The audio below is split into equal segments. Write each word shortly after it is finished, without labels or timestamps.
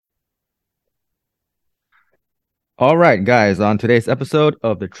All right, guys, on today's episode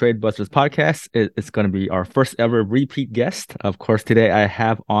of the Trade Busters podcast, it's going to be our first ever repeat guest. Of course, today I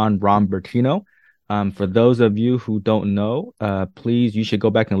have on Ron Bertino. For those of you who don't know, please, you should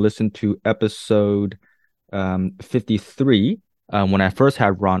go back and listen to episode 53. When I first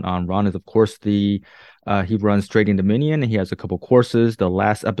had Ron on, Ron is, of course, he runs Trading Dominion and he has a couple courses. The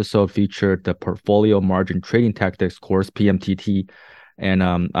last episode featured the Portfolio Margin Trading Tactics course, PMTT. And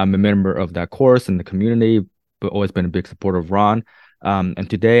I'm a member of that course in the community, but always been a big supporter of Ron. And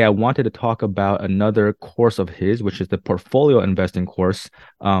today I wanted to talk about another course of his, which is the portfolio investing course.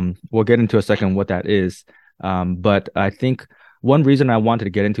 We'll get into a second what that is. But I think one reason I wanted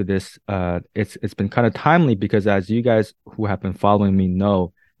to get into this, it's been kind of timely because as you guys who have been following me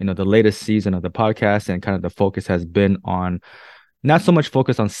know, the latest season of the podcast and kind of the focus has been on not so much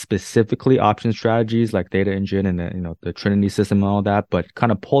focus on specifically option strategies like data engine and the Trinity system and all that, but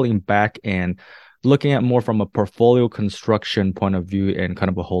kind of pulling back and looking at more from a portfolio construction point of view and kind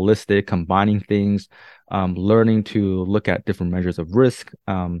of a holistic combining things, learning to look at different measures of risk.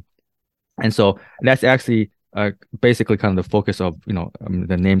 And so that's actually basically kind of the focus of,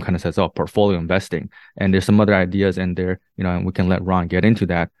 the name kind of says, oh, portfolio investing. And there's some other ideas in there, and we can let Ron get into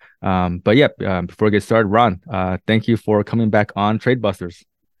that. But yeah, before we get started, Ron, thank you for coming back on Trade Busters.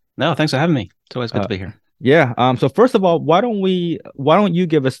 No, thanks for having me. It's always good to be here. Yeah. So first of all, why don't you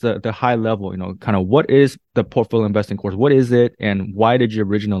give us the high level, kind of what is the portfolio investing course? What is it and why did you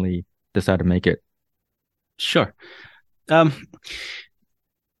originally decide to make it? Sure. Um,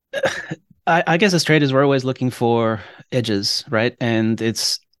 I guess as traders, we're always looking for edges, right? And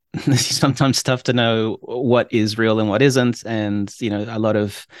it's sometimes tough to know what is real and what isn't. And, a lot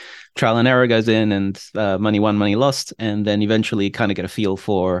of trial and error goes in and money won, money lost. And then eventually kind of get a feel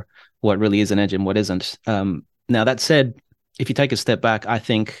for what really is an edge and what isn't. Now, that said, if you take a step back, I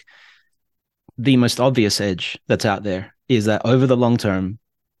think the most obvious edge that's out there is that over the long term,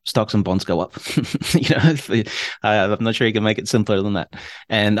 stocks and bonds go up. I'm not sure you can make it simpler than that.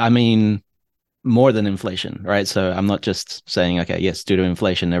 And I mean, more than inflation, right? So I'm not just saying, okay, yes, due to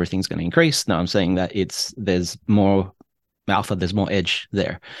inflation, everything's going to increase. No, I'm saying that there's more alpha, there's more edge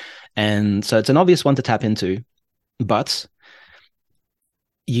there. And so it's an obvious one to tap into, but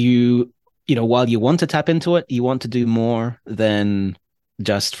while you want to tap into it, you want to do more than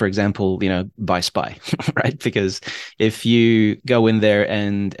just, for example, buy SPY, right? Because if you go in there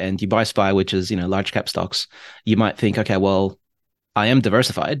and you buy SPY, which is, large cap stocks, you might think, okay, well, I am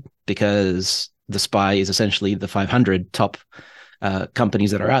diversified because the SPY is essentially the 500 top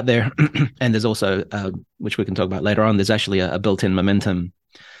companies that are out there. And there's also, which we can talk about later on, there's actually a built-in momentum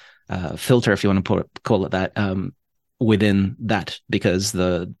filter, if you want to call it that, within that, because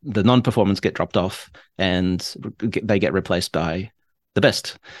the non-performance get dropped off and they get replaced by the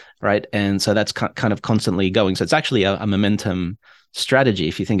best, right? And so that's kind of constantly going. So it's actually a momentum strategy,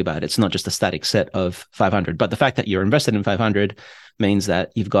 if you think about it. It's not just a static set of 500, but the fact that you're invested in 500 means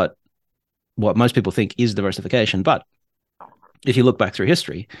that you've got what most people think is diversification. But if you look back through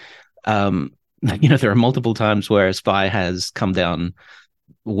history, there are multiple times where SPY has come down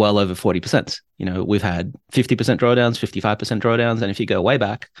well over 40%. We've had 50% drawdowns, 55% drawdowns. And if you go way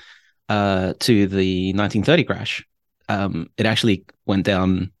back to the 1930 crash, it actually went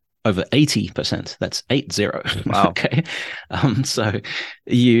down over 80%. That's 80. Wow. Okay. So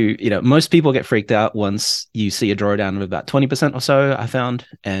most people get freaked out once you see a drawdown of about 20% or so, I found.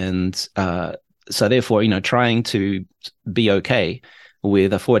 And so therefore, trying to be okay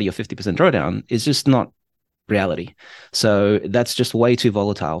with a 40 or 50% drawdown is just not reality. So that's just way too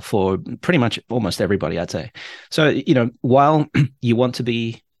volatile for pretty much almost everybody, I'd say. So, while you want to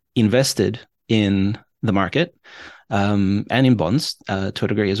be invested in the market, and in bonds to a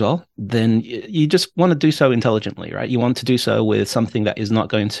degree as well, then you just want to do so intelligently, right? You want to do so with something that is not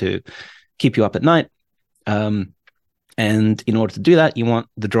going to keep you up at night. And in order to do that, you want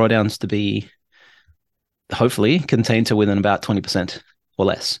the drawdowns to be hopefully contained to within about 20% or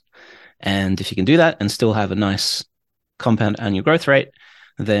less. And if you can do that and still have a nice compound annual growth rate,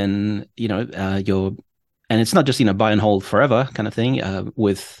 then, and it's not just, buy and hold forever kind of thing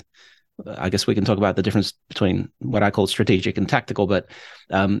I guess we can talk about the difference between what I call strategic and tactical, but,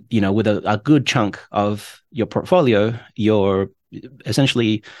 with a good chunk of your portfolio, you're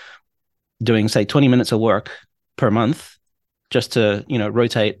essentially doing, say, 20 minutes of work per month just to,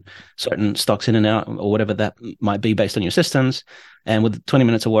 rotate certain stocks in and out or whatever that might be based on your systems. And with 20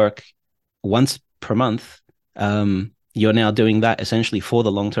 minutes of work once per month, you're now doing that essentially for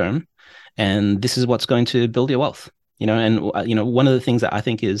the long term. And this is what's going to build your wealth, and, one of the things that I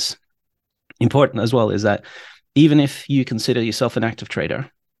think is important as well is that even if you consider yourself an active trader,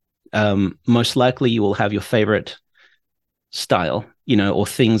 most likely you will have your favorite style, or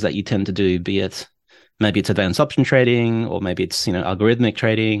things that you tend to do, be it maybe it's advanced option trading, or maybe it's algorithmic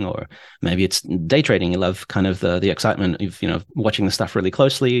trading, or maybe it's day trading. You love kind of the excitement of watching the stuff really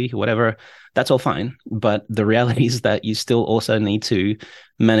closely, whatever. That's all fine, but the reality is that you still also need to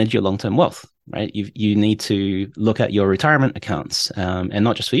manage your long-term wealth, right? You need to look at your retirement accounts, and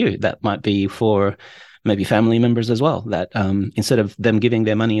not just for you. That might be for maybe family members as well. That instead of them giving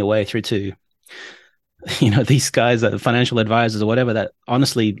their money away through to these guys are financial advisors or whatever that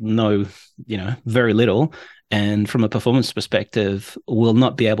honestly know, very little. And from a performance perspective, will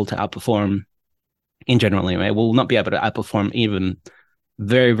not be able to outperform in general anyway, will not be able to outperform even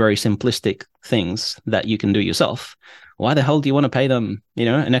very, very simplistic things that you can do yourself. Why the hell do you want to pay them,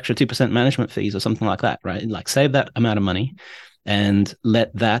 an extra 2% management fees or something like that, right? Like save that amount of money and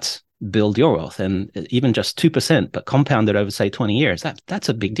let that build your wealth. And even just 2%, but compounded over, say, 20 years, that's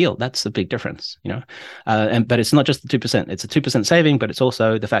a big deal. That's a big difference, but it's not just the 2%. It's a 2% saving, but it's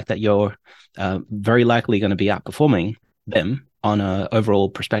also the fact that you're very likely going to be outperforming them on an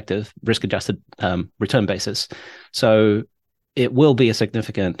overall perspective, risk-adjusted return basis. So it will be a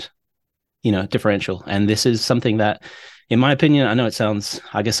significant, differential. And this is something that, in my opinion, I know it sounds,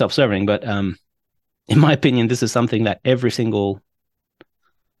 I guess, self-serving, but in my opinion, this is something that every single,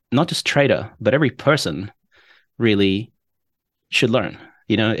 not just trader, but every person really should learn.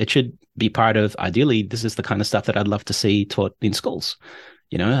 It should be part of, ideally, this is the kind of stuff that I'd love to see taught in schools.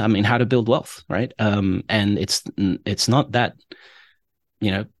 How to build wealth, right? And it's not that,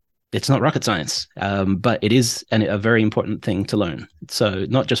 it's not rocket science, but it is a very important thing to learn. So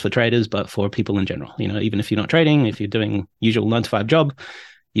not just for traders, but for people in general. Even if you're not trading, if you're doing usual 9-to-5 job,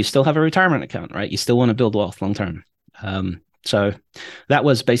 you still have a retirement account, right? You still want to build wealth long term. So that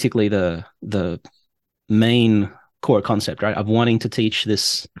was basically the main core concept, right, of wanting to teach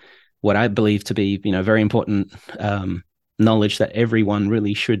this, what I believe to be, very important knowledge that everyone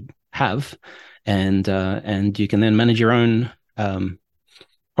really should have, and you can then manage your own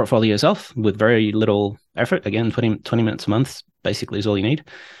portfolio yourself with very little effort. Again, 20 minutes a month basically is all you need,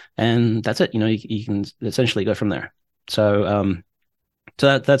 and that's it. You can essentially go from there. So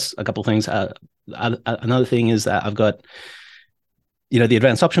that's a couple of things. Another thing is that I've got the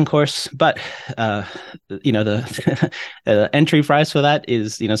advanced option course, but the entry price for that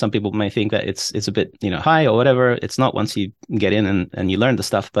is, some people may think that it's a bit high or whatever. It's not, once you get in and you learn the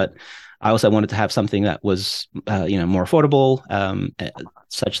stuff. But I also wanted to have something that was more affordable,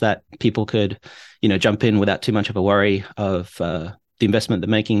 such that people could jump in without too much of a worry of the investment they're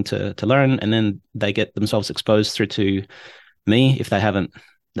making to learn, and then they get themselves exposed through to me if they haven't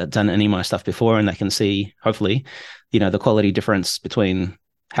done any of my stuff before, and they can see, hopefully, the quality difference between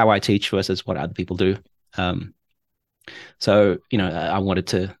how I teach versus what other people do. So, I wanted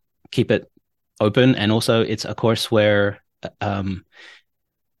to keep it open, and also it's a course where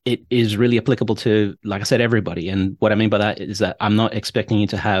it is really applicable to, like I said, everybody. And what I mean by that is that I'm not expecting you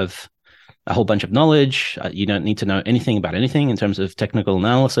to have a whole bunch of knowledge. You don't need to know anything about anything in terms of technical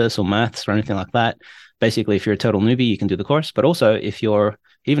analysis or maths or anything like that. Basically, if you're a total newbie, you can do the course. But also, if you're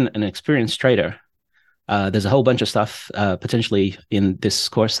even an experienced trader, there's a whole bunch of stuff potentially in this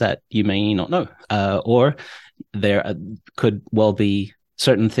course that you may not know, or there could well be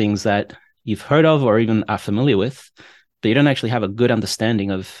certain things that you've heard of or even are familiar with, but you don't actually have a good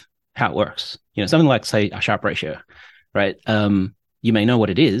understanding of how it works. Something like, say, a Sharpe ratio, right? You may know what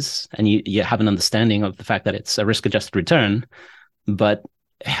it is, and you have an understanding of the fact that it's a risk-adjusted return, but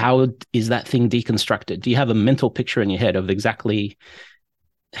how is that thing deconstructed? Do you have a mental picture in your head of exactly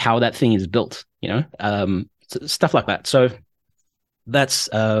how that thing is built? Stuff like that. So that's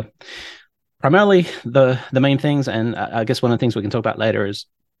primarily the main things. And I guess one of the things we can talk about later is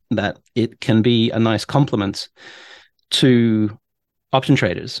that it can be a nice complement to option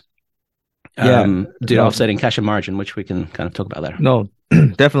traders. Due to offsetting cash and margin, which we can kind of talk about later. No,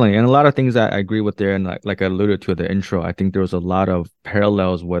 definitely. And a lot of things I agree with there. And like I alluded to at the intro, I think there was a lot of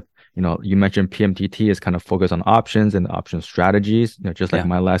parallels with, you mentioned PMTT is kind of focused on options and option strategies, just like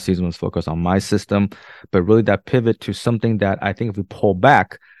my last season was focused on my system. But really that pivot to something that I think if we pull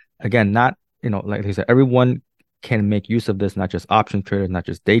back, again, not, like I said, everyone can make use of this, not just option traders, not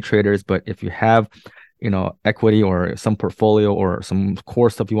just day traders, but if you have equity or some portfolio or some core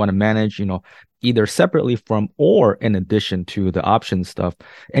stuff you want to manage, either separately from or in addition to the option stuff.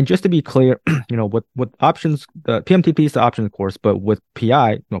 And just to be clear, with options, the PMTP is the option course, but with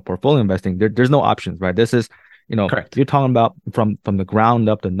PI, portfolio investing, there's no options, right? This is, Correct. you're talking about from the ground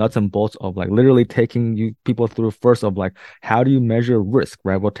up, the nuts and bolts of like literally taking you people through first of like how do you measure risk,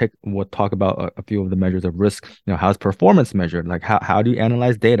 right? We'll talk about a few of the measures of risk. How's performance measured? Like how do you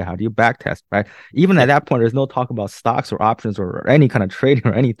analyze data? How do you back test, right? Even at that point, there's no talk about stocks or options or any kind of trading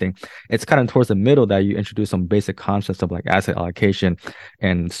or anything. It's kind of towards the middle that you introduce some basic concepts of like asset allocation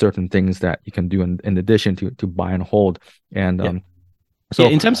and certain things that you can do in addition to buy and hold. And Yeah. so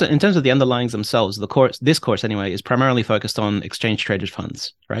in terms of the underlyings themselves, this course anyway is primarily focused on exchange traded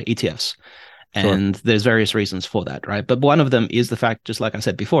funds, right? ETFs. sure. And there's various reasons for that, right? But one of them is the fact, just like I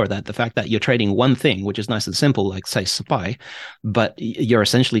said before, that the fact that you're trading one thing, which is nice and simple, like say SPY, but you're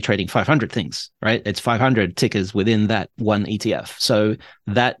essentially trading 500 things, right? It's 500 tickers within that one ETF. So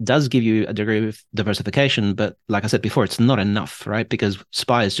that does give you a degree of diversification. But like I said before, it's not enough, right? Because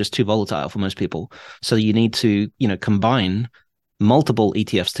SPY is just too volatile for most people. So you need to, combine multiple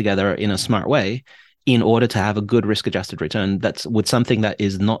ETFs together in a smart way in order to have a good risk adjusted return that's with something that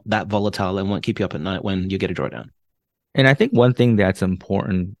is not that volatile and won't keep you up at night when you get a drawdown. And I think one thing that's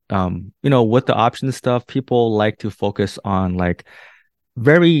important, with the options stuff, people like to focus on like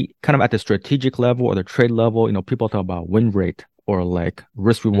very kind of at the strategic level or the trade level. People talk about win rate or like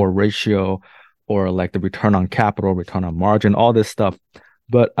risk reward ratio or like the return on capital, return on margin, all this stuff.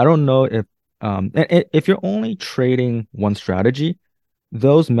 But I don't know if you're only trading one strategy,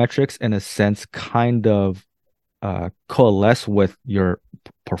 those metrics in a sense kind of coalesce with your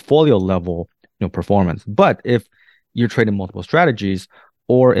portfolio level, performance. But if you're trading multiple strategies,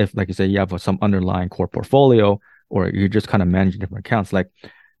 or if, like you say, you have some underlying core portfolio, or you're just kind of managing different accounts, like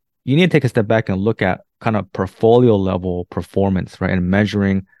you need to take a step back and look at kind of portfolio level performance, right? And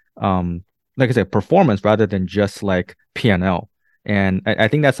measuring, like I said, performance rather than just like P&L. And I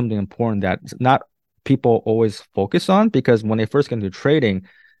think that's something important that not people always focus on, because when they first get into trading,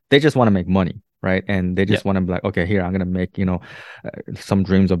 they just want to make money, right? And they just want to be like, okay, here, I'm going to make, some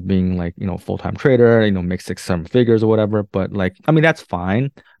dreams of being like, full-time trader, make 6, 7 figures or whatever. But like, I mean, that's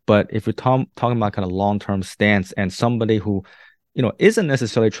fine. But if you're talking about kind of long-term stance and somebody who, isn't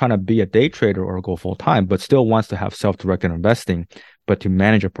necessarily trying to be a day trader or go full-time, but still wants to have self-directed investing, but to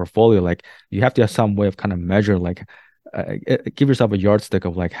manage a portfolio, like you have to have some way of kind of measure, like, give yourself a yardstick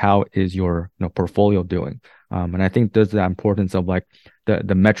of like how is your portfolio doing, and I think there's the importance of like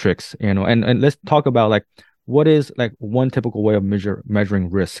the metrics, and let's talk about like what is like one typical way of measuring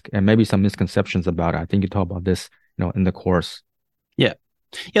risk and maybe some misconceptions about it. I think you talk about this in the course. Yeah,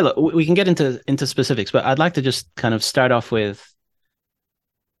 look, we can get into specifics, but I'd like to just kind of start off with,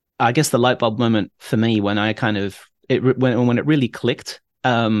 I guess, the light bulb moment for me when I kind of when it really clicked,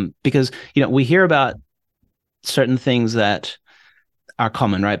 because we hear about certain things that are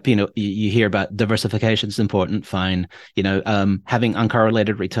common, right? You hear about diversification is important, fine. Having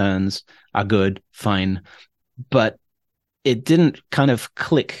uncorrelated returns are good, fine. But it didn't kind of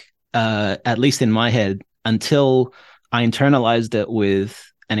click, at least in my head, until I internalized it with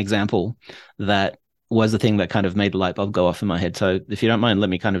an example that was the thing that kind of made the light bulb go off in my head. So if you don't mind,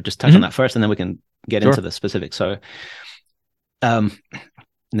 let me kind of just touch on that first, and then we can get into the specifics. So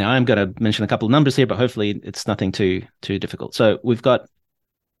now I'm going to mention a couple of numbers here, but hopefully it's nothing too difficult. So we've got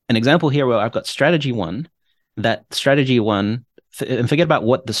an example here where I've got strategy one. That strategy one, and forget about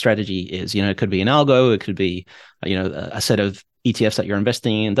what the strategy is. It could be an algo, it could be a set of ETFs that you're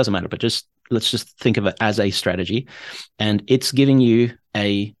investing in. It doesn't matter, but let's just think of it as a strategy, and it's giving you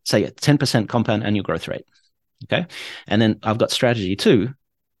a 10% compound annual growth rate. Okay, and then I've got strategy two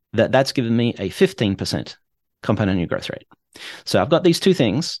that's given me a 15% compound annual growth rate. So I've got these two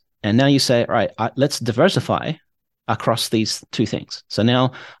things, and now you say, all right, let's diversify across these two things. So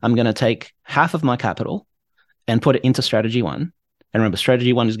now I'm going to take half of my capital and put it into strategy one. And remember,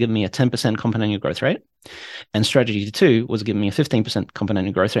 strategy one is giving me a 10% compound annual growth rate, and strategy two was giving me a 15% compound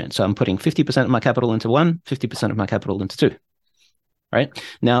annual growth rate. So I'm putting 50% of my capital into one, 50% of my capital into two. Right?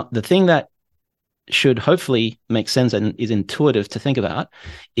 Now, the thing that should hopefully make sense and is intuitive to think about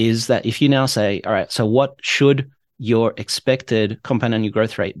is that if you now say, all right, so what should your expected compound annual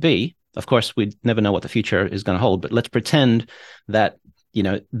growth rate be? Of course, we never know what the future is going to hold, but let's pretend that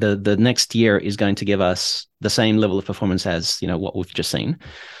the next year is going to give us the same level of performance as what we've just seen.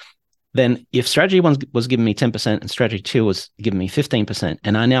 Then if strategy one was giving me 10% and strategy two was giving me 15%,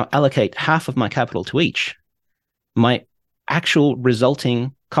 and I now allocate half of my capital to each, my actual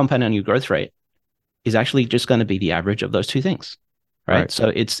resulting compound annual growth rate is actually just going to be the average of those two things. Right?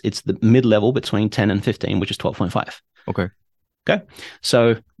 So it's the mid-level between 10 and 15, which is 12.5. Okay.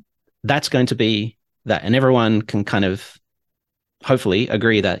 So that's going to be that. And everyone can kind of hopefully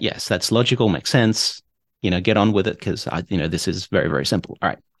agree that, yes, that's logical, makes sense, get on with it, because this is very, very simple. All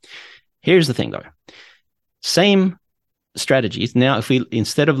right. Here's the thing, though. Same strategies. Now, if we,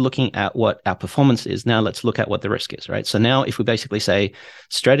 instead of looking at what our performance is, now let's look at what the risk is, right? So now if we basically say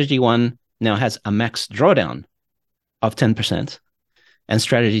strategy 1 now has a max drawdown of 10%, and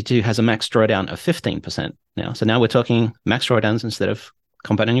strategy 2 has a max drawdown of 15% now. So now we're talking max drawdowns instead of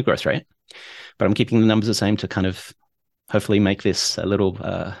compound annual growth rate. But I'm keeping the numbers the same to kind of hopefully make this a little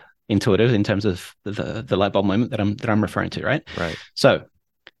intuitive in terms of the light bulb moment that I'm referring to, right? Right. So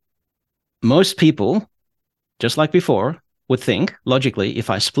most people, just like before, would think logically, if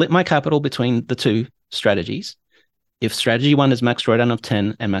I split my capital between the two strategies, if strategy 1 is max drawdown of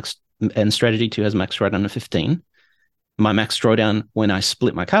 10 and strategy 2 has max drawdown of 15, my max drawdown when I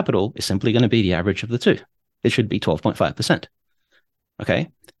split my capital is simply going to be the average of the two. It should be 12.5%. Okay.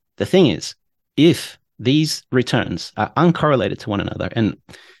 The thing is, if these returns are uncorrelated to one another, and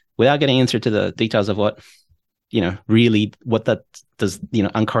without getting into the details of what, really what that does,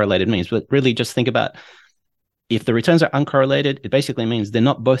 uncorrelated means, but really just think about, if the returns are uncorrelated, it basically means they're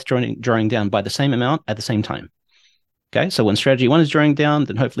not both drawing down by the same amount at the same time. Okay. So when strategy 1 is drawing down,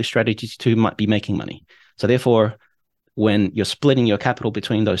 then hopefully strategy 2 might be making money. So therefore, when you're splitting your capital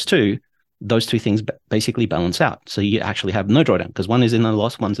between those two things basically balance out. So you actually have no drawdown because one is in a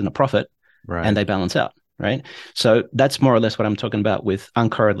loss, one's in a profit, Right. and they balance out, right? So that's more or less what I'm talking about with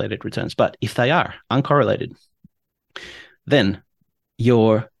uncorrelated returns. But if they are uncorrelated, then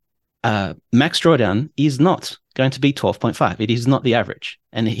your max drawdown is not going to be 12.5. It is not the average.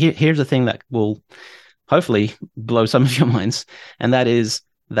 And here's the thing that will hopefully blow some of your minds, and that is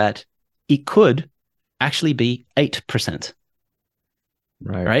that it could actually be 8%.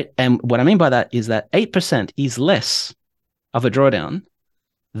 Right. And what I mean by that is that 8% is less of a drawdown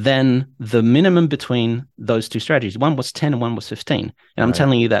than the minimum between those two strategies. One was 10 and one was 15. And I'm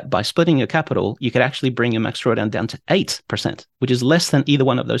telling you that by splitting your capital, you could actually bring your max drawdown down to 8%, which is less than either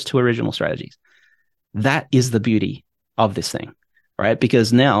one of those two original strategies. That is the beauty of this thing, right?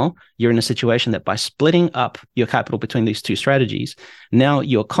 Because now you're in a situation that by splitting up your capital between these two strategies, now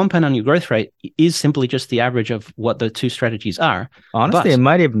your compound annual growth rate is simply just the average of what the two strategies are. Honestly, it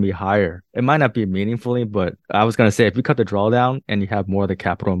might even be higher. It might not be meaningfully, but I was going to say, if you cut the drawdown and you have more of the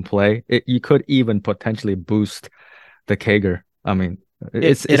capital in play, you could even potentially boost the CAGR. I mean,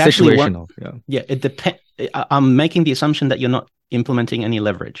 it's situational. Yeah, it depends. I'm making the assumption that you're not implementing any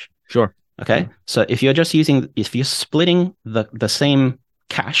leverage. Sure. Okay. So if you're splitting the same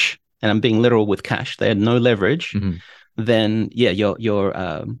cash, and I'm being literal with cash, they had no leverage, then yeah,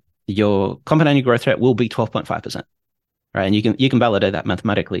 your compound annual growth rate will be 12.5%. Right. And you can validate that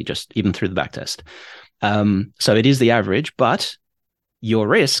mathematically just even through the back test. So it is the average, but your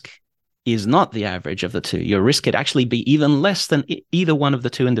risk is not the average of the two. Your risk could actually be even less than either one of the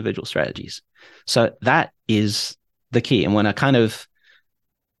two individual strategies. So that is the key. And when I kind of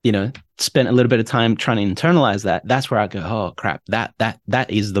spent a little bit of time trying to internalize that, that's where I go, oh crap, that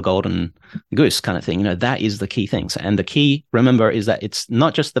is the golden goose kind of thing. That is the key things. And the key, remember, is that it's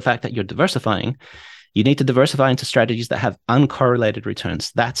not just the fact that you're diversifying. You need to diversify into strategies that have uncorrelated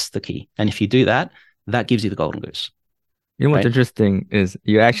returns. That's the key. And if you do that, that gives you the golden goose. What's interesting is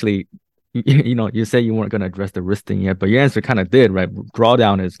you actually, you say you weren't going to address the risk thing yet, but your answer kind of did, right?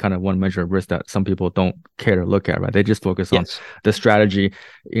 Drawdown is kind of one measure of risk that some people don't care to look at, right? They just focus on the strategy.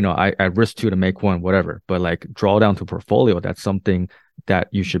 I risk 2 to make 1, whatever. But like drawdown to portfolio, that's something that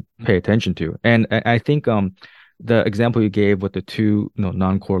you should pay attention to. And I think the example you gave with the two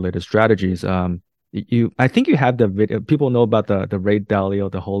non-correlated strategies, I think you have the video. People know about the Ray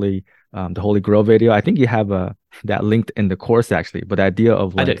Dalio, the Holy Grail video. I think you have that linked in the course actually. But the idea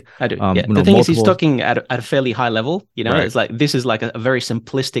of like, I do. Yeah. The thing is, he's talking at a fairly high level. Right. It's like this is like a very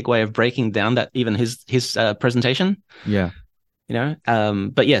simplistic way of breaking down that even his presentation. Yeah.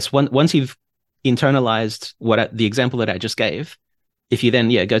 But yes, once you've internalized the example that I just gave, if you then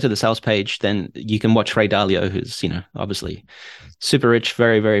go to the sales page, then you can watch Ray Dalio, who's obviously super rich,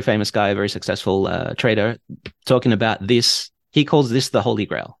 very, very famous guy, very successful trader, talking about this. He calls this the Holy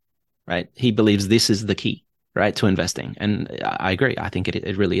Grail, right? He believes this is the key, right, to investing, and I agree. I think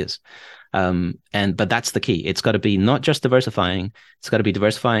it really is. But that's the key. It's got to be not just diversifying; it's got to be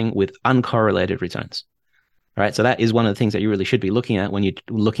diversifying with uncorrelated returns, right? So that is one of the things that you really should be looking at when you're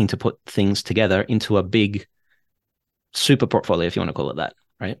looking to put things together into a big super portfolio, if you want to call it that,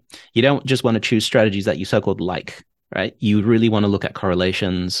 right? You don't just want to choose strategies that you so-called like, right? You really want to look at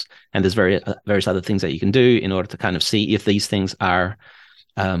correlations, and there's various other things that you can do in order to kind of see if these things are,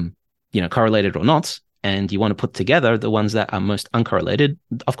 correlated or not. And you want to put together the ones that are most uncorrelated,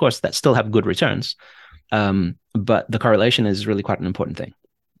 of course, that still have good returns. But the correlation is really quite an important thing.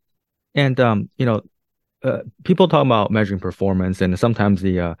 And, people talk about measuring performance, and sometimes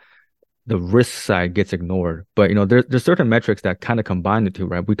the the risk side gets ignored. But there's certain metrics that kind of combine the two,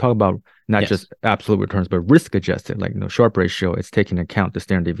 right? We talk about not Yes. just absolute returns, but risk adjusted, like Sharpe ratio, it's taking into account the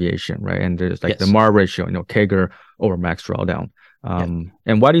standard deviation, right? And there's like the Yes. MAR ratio, CAGR over max drawdown. Yeah.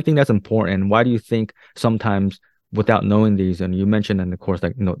 And why do you think that's important? And why do you think sometimes without knowing these, and you mentioned in the course,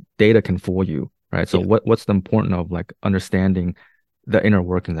 like data can fool you, right? So Yeah. what's the importance of like understanding the inner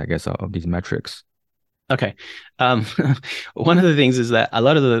workings, I guess, of these metrics? Okay. Um, one of the things is that a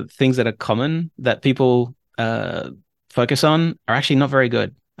lot of the things that are common that people focus on are actually not very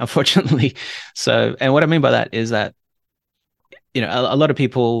good, unfortunately. So, and what I mean by that is that a lot of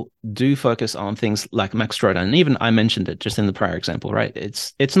people do focus on things like max drawdown, and even I mentioned it just in the prior example, right?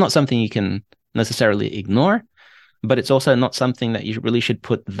 It's not something you can necessarily ignore, but it's also not something that you really should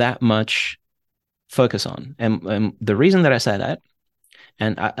put that much focus on. And the reason that I say that,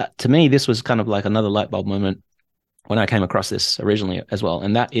 and to me, this was kind of like another light bulb moment when I came across this originally as well.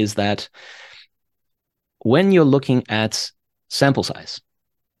 And that is that when you're looking at sample size,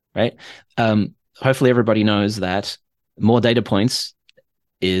 right? Hopefully everybody knows that more data points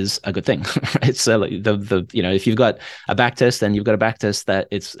is a good thing, right? So like if you've got a back test and you've got a back test that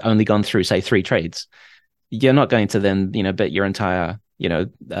it's only gone through, say, 3 trades, you're not going to then, bet your entire,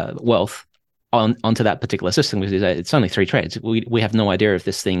 wealth onto that particular system because it's only 3 trades. We have no idea if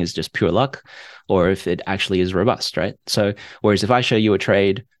this thing is just pure luck or if it actually is robust, right? So whereas if I show you a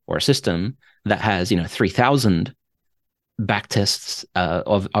trade or a system that has 3,000 back tests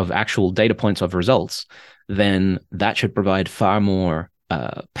of actual data points of results, then that should provide far more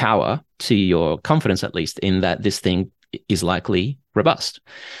power to your confidence, at least, in that this thing is likely robust.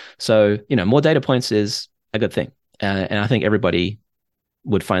 So more data points is a good thing, and I think everybody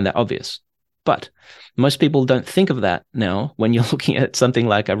would find that obvious. But most people don't think of that now when you're looking at something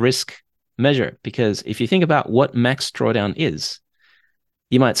like a risk measure, because if you think about what max drawdown is,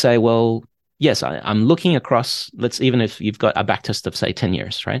 you might say, well, yes, I'm looking across, even if you've got a backtest of, say, 10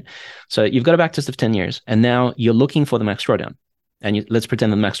 years, right? So you've got a backtest of 10 years, and now you're looking for the max drawdown. And let's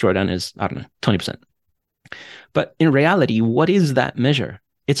pretend the max drawdown is, I don't know, 20%. But in reality, what is that measure?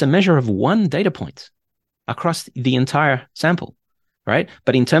 It's a measure of one data point across the entire sample, right?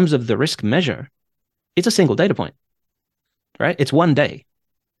 But in terms of the risk measure, it's a single data point, right? It's one day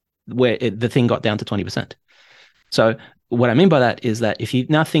where the thing got down to 20%. So what I mean by that is that if you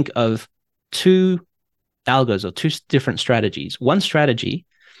now think of 2 algos or 2 different strategies, one strategy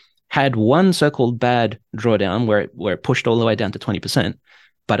had one so-called bad drawdown where it pushed all the way down to 20%.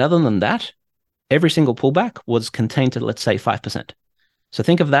 But other than that, every single pullback was contained to, let's say, 5%. So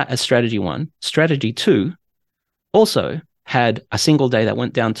think of that as strategy 1. Strategy 2 also had a single day that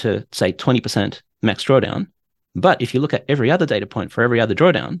went down to, say, 20% max drawdown. But if you look at every other data point for every other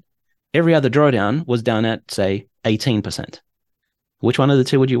drawdown was down at, say, 18%. Which one of the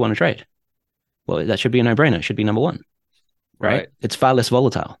 2 would you want to trade? Well, that should be a no-brainer. It should be number 1, right? It's far less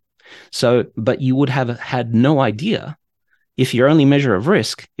volatile. So, but you would have had no idea if your only measure of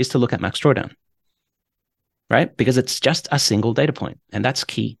risk is to look at max drawdown, right? Because it's just a single data point, and that's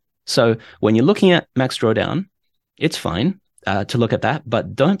key. So when you're looking at max drawdown, it's fine to look at that,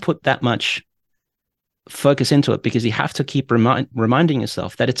 but don't put that much focus into it because you have to keep reminding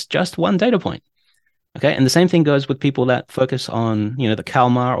yourself that it's just one data point. Okay, and the same thing goes with people that focus on, the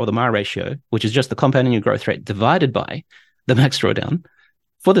CalMAR or the MAR ratio, which is just the compound annual growth rate divided by the max drawdown.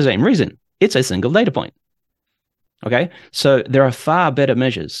 For the same reason, it's a single data point. Okay, so there are far better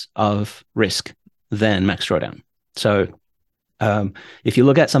measures of risk than max drawdown. So if you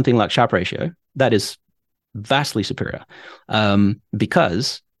look at something like Sharpe ratio, that is vastly superior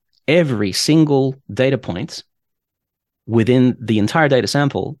because every single data point within the entire data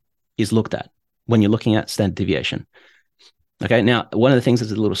sample is looked at when you're looking at standard deviation. Okay, now one of the things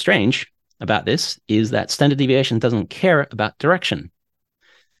that's a little strange about this is that standard deviation doesn't care about direction.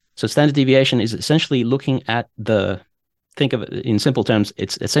 So standard deviation is essentially looking at think of it in simple terms,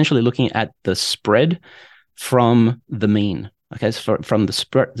 it's essentially looking at the spread from the mean. Okay, so from the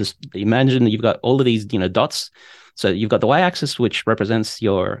spread, imagine you've got all of these, dots. So you've got the y-axis, which represents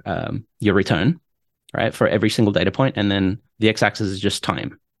your return, right, for every single data point, and then the x-axis is just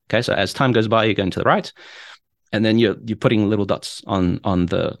time. Okay, so as time goes by, you're going to the right, and then you're putting little dots on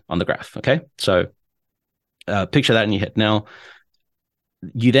the graph. Okay, so picture that in your head. Now,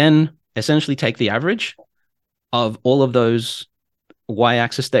 you then essentially take the average of all of those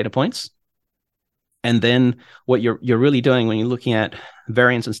y-axis data points, and then what you're really doing when you're looking at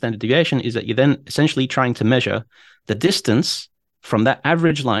variance and standard deviation is that you're then essentially trying to measure the distance from that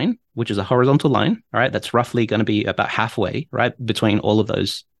average line, which is a horizontal line, all right, that's roughly going to be about halfway, right, between all of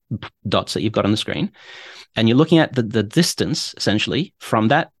those dots that you've got on the screen. And you're looking at the distance, essentially, from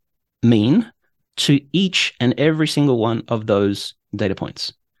that mean to each and every single one of those data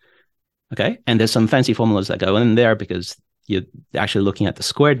points. Okay. And there's some fancy formulas that go in there because you're actually looking at the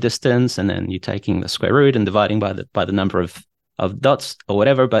squared distance, and then you're taking the square root and dividing by the number of dots or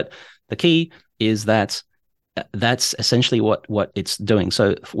whatever. But the key is that that's essentially what it's doing.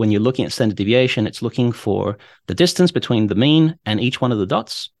 So when you're looking at standard deviation, it's looking for the distance between the mean and each one of the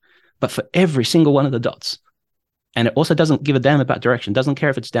dots, but for every single one of the dots. And it also doesn't give a damn about direction, doesn't care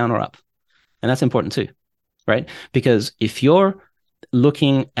if it's down or up. And that's important too, right? Because if you're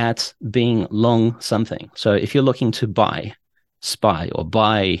looking at being long something, so if you're looking to buy SPY or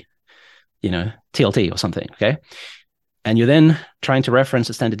buy, TLT or something, okay? And you're then trying to reference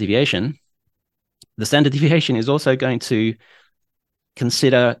a standard deviation, the standard deviation is also going to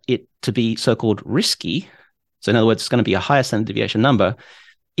consider it to be so-called risky. So in other words, it's going to be a higher standard deviation number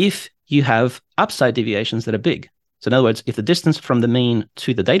if you have upside deviations that are big. So in other words, if the distance from the mean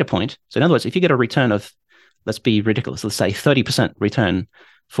to the data point, so in other words, if you get a return of, let's be ridiculous, let's say 30% return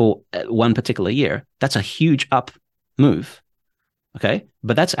for one particular year, that's a huge up move, okay?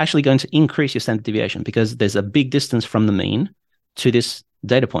 But that's actually going to increase your standard deviation because there's a big distance from the mean to this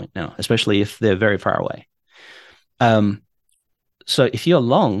data point now, especially if they're very far away. So if you're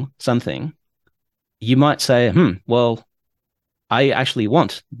long something, you might say, well, I actually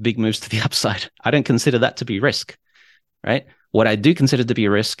want big moves to the upside. I don't consider that to be risk, right? What I do consider to be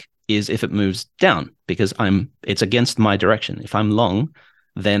a risk is if it moves down because it's against my direction. If I'm long,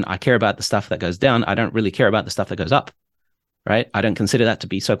 then I care about the stuff that goes down. I don't really care about the stuff that goes up, right? I don't consider that to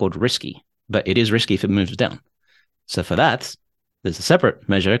be so-called risky, but it is risky if it moves down. So for that, there's a separate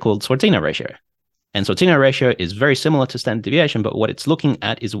measure called Sortino ratio. And Sortino ratio is very similar to standard deviation, but what it's looking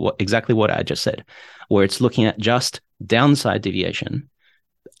at is exactly what I just said, where it's looking at just downside deviation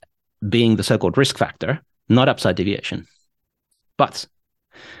being the so-called risk factor, not upside deviation. But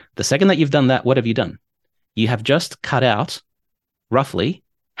the second that you've done that, what have you done? You have just cut out roughly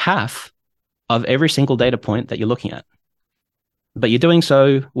half of every single data point that you're looking at. But you're doing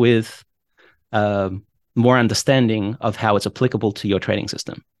so with more understanding of how it's applicable to your trading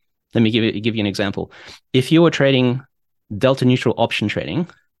system. Let me give you an example. If you were trading delta neutral option trading,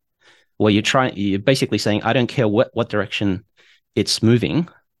 where you're basically saying, I don't care what direction it's moving,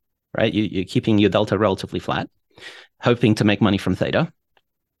 right? You're keeping your delta relatively flat, hoping to make money from theta.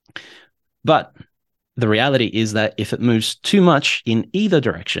 But the reality is that if it moves too much in either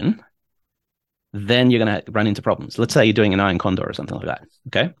direction, then you're going to run into problems. Let's say you're doing an iron condor or something like that,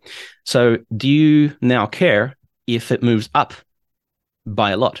 okay? So do you now care if it moves up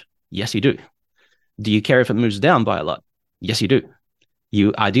by a lot? Yes, you do. Do you care if it moves down by a lot? Yes, you do.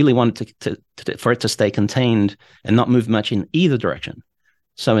 You ideally want it for it to stay contained and not move much in either direction.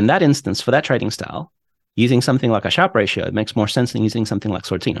 So in that instance, for that trading style, using something like a Sharpe ratio makes more sense than using something like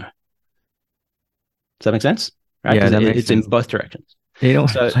Sortino. Does that make sense? Right? Yeah, that makes it's sense. in both directions.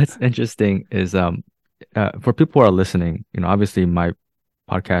 So, what's interesting is for people who are listening, obviously my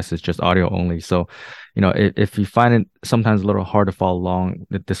podcast is just audio only. So, if you find it sometimes a little hard to follow along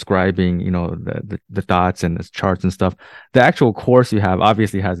with describing, the dots and the charts and stuff, the actual course you have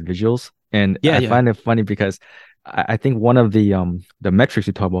obviously has visuals. And I find it funny because I think one of the metrics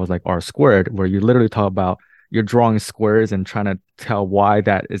you talk about is like R squared, where you literally talk about you're drawing squares and trying to tell why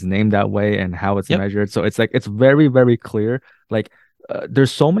that is named that way and how it's measured. So it's like it's very, very clear. Like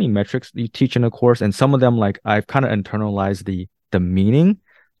there's so many metrics you teach in a course, and some of them like I've kind of internalized the meaning,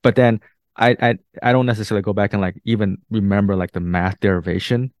 but then I don't necessarily go back and like even remember like the math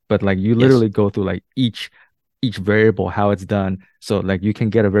derivation, but like you literally go through like each variable, how it's done, so like you can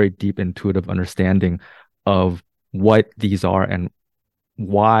get a very deep intuitive understanding of what these are and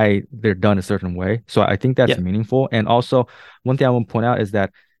why they're done a certain way. So I think that's meaningful. And also one thing I want to point out is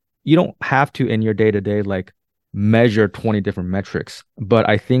that you don't have to in your day-to-day like measure 20 different metrics, but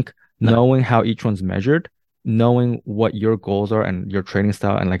I think knowing how each one's measured, knowing what your goals are and your trading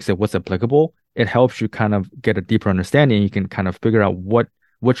style and like I said what's applicable, it helps you kind of get a deeper understanding. You can kind of figure out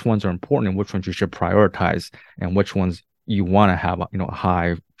which ones are important and which ones you should prioritize and which ones you want to have a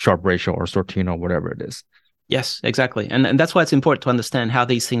high Sharpe ratio or Sortino or whatever it is. Yes, exactly. And that's why it's important to understand how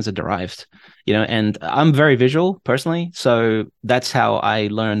these things are derived, and I'm very visual personally. So that's how I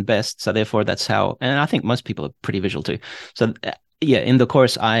learn best. So therefore that's how, and I think most people are pretty visual too. So in the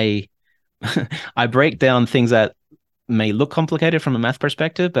course, I break down things that may look complicated from a math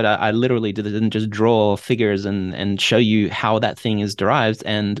perspective, but I literally didn't just draw figures and show you how that thing is derived.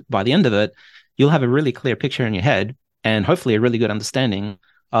 And by the end of it, you'll have a really clear picture in your head and hopefully a really good understanding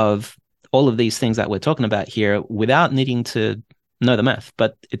of all of these things that we're talking about here without needing to know the math.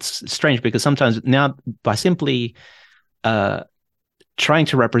 But it's strange because sometimes now by simply trying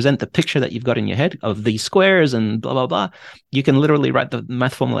to represent the picture that you've got in your head of these squares and blah, blah, blah, you can literally write the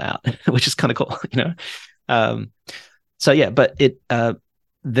math formula out, which is kind of cool, So yeah, but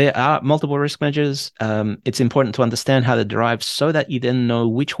there are multiple risk measures. It's important to understand how they're derived so that you then know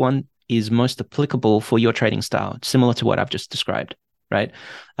which one is most applicable for your trading style, similar to what I've just described, right?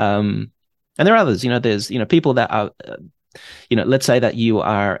 And there are others, there's, people that are, let's say that you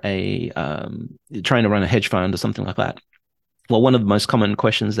are trying to run a hedge fund or something like that. Well, one of the most common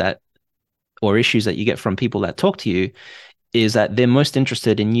questions or issues that you get from people that talk to you is that they're most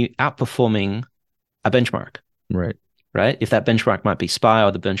interested in you outperforming a benchmark. Right. If that benchmark might be SPY,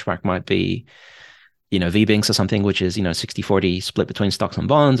 or the benchmark might be, VBINX or something, which is, 60-40 split between stocks and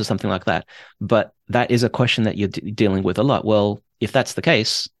bonds or something like that. But that is a question that you're dealing with a lot. Well, if that's the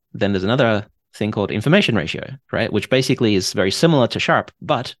case, then there's another thing called information ratio, right? Which basically is very similar to Sharpe,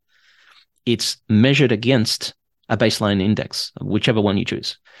 but it's measured against a baseline index, whichever one you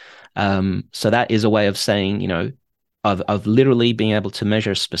choose. So that is a way of saying, of literally being able to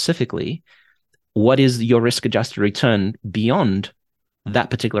measure specifically what is your risk-adjusted return beyond that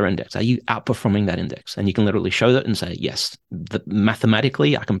particular index. Are you outperforming that index? And you can literally show that and say, yes,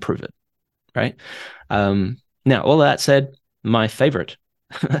 mathematically, I can prove it, right? Now, all of that said, my favorite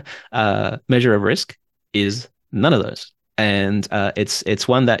measure of risk is none of those. And it's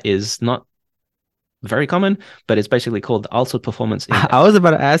one that is not very common, but it's basically called the Alsop Performance Index. I was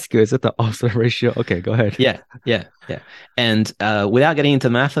about to ask you, is it the Alsop ratio? Okay, go ahead. Yeah. And without getting into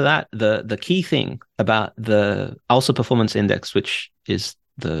math of that, the key thing about the Alsop Performance Index, which is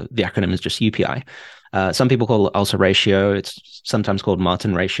the acronym is just UPI. Some people call it Alsop ratio. It's sometimes called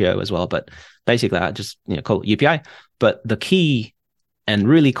Martin ratio as well, but basically I just call it UPI. But the key and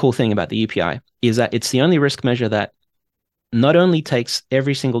really cool thing about the UPI is that it's the only risk measure that not only takes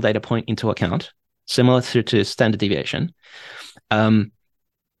every single data point into account, similar to standard deviation,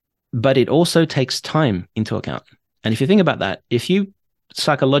 but it also takes time into account. And if you think about that, if you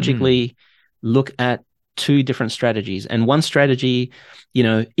psychologically look at two different strategies, and one strategy,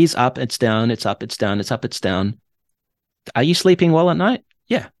 is up, it's down, it's up, it's down, it's up, it's down. Are you sleeping well at night?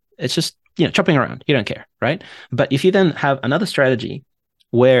 Yeah, it's just, chopping around. You don't care, right? But if you then have another strategy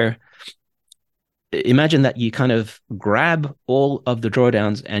where imagine that you kind of grab all of the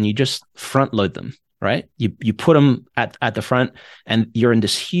drawdowns and you just front load them, right? You put them at the front and you're in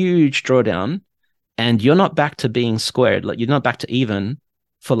this huge drawdown and you're not back to being squared. Like you're not back to even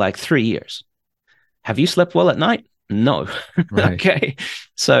for like 3 years. Have you slept well at night? No. Right. Okay.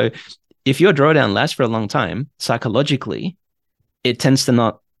 So if your drawdown lasts for a long time, psychologically, it tends to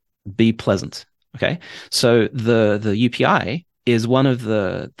not be pleasant. Okay. So the UPI is one of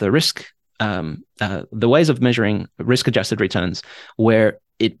the risk the ways of measuring risk-adjusted returns, where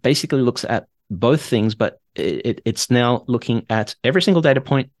it basically looks at both things, but it's now looking at every single data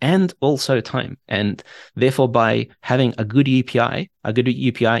point and also time. And therefore, by having a good UPI,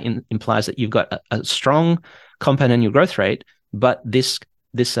 implies that you've got a strong compound annual growth rate, but this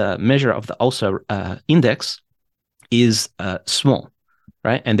measure of the also index is small,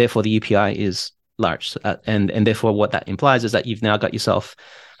 right? And therefore, the UPI is large. And therefore, what that implies is that you've now got yourself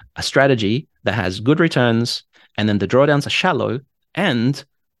a strategy that has good returns, and then the drawdowns are shallow, and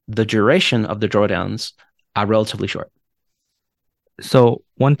the duration of the drawdowns are relatively short. So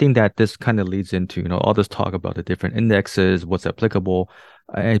one thing that this kind of leads into, all this talk about the different indexes, what's applicable,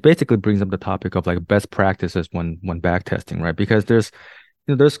 it basically brings up the topic of like best practices when back testing, right? Because there's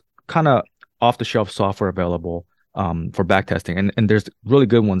kind of off-the-shelf software available for back testing, and there's really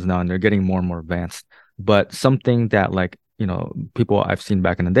good ones now, and they're getting more and more advanced. But something that like people I've seen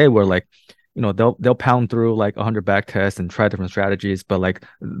back in the day were like, they'll pound through like 100 back tests and try different strategies, but like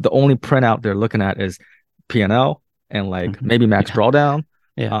the only printout they're looking at is P&L and like maybe max drawdown,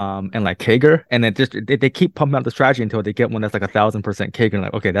 and like CAGR, and then just they keep pumping out the strategy until they get one that's like 1,000% CAGR, and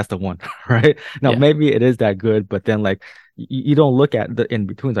like, okay, that's the one, right? Now maybe it is that good, but then like you don't look at the in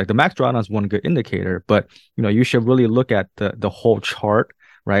betweens. Like the max drawdown is one good indicator, but you should really look at the whole chart,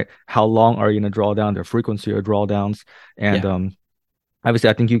 right? How long are you going to draw down, the frequency of drawdowns, and obviously,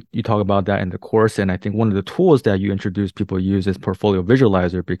 I think you talk about that in the course, and I think one of the tools that you introduce people use is Portfolio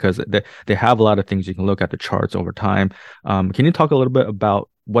Visualizer, because they have a lot of things you can look at the charts over time. Can you talk a little bit about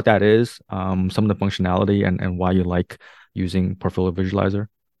what that is, some of the functionality, and why you like using Portfolio Visualizer?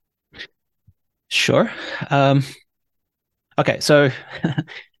 Sure. Okay, so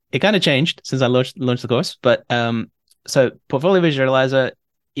it kind of changed since I launched the course, but so Portfolio Visualizer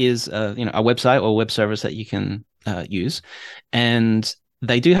is a website or web service that you can use, and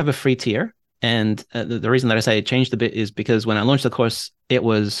they do have a free tier, And the reason that I say it changed a bit is because when I launched the course, it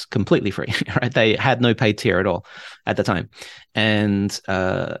was completely free, right? They had no paid tier at all at the time. And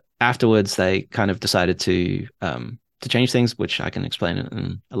afterwards, they kind of decided to change things, which I can explain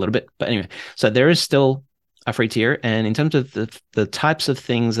in a little bit. But anyway, so there is still a free tier. And in terms of the types of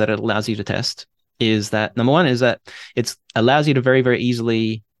things that it allows you to test, is that number one is that it allows you to very, very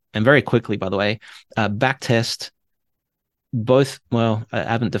easily and very quickly, by the way, back test both. Well, I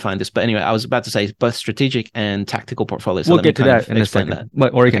haven't defined this, but anyway, I was about to say both strategic and tactical portfolios. So we'll get to that in a second,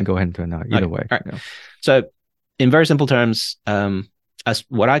 or you can go ahead and do it now. Either way. All right. So, in very simple terms,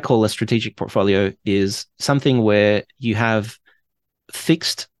 what I call a strategic portfolio is something where you have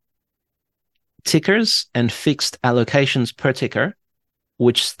fixed tickers and fixed allocations per ticker,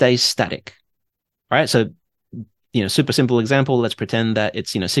 which stays static. All right. So, super simple example. Let's pretend that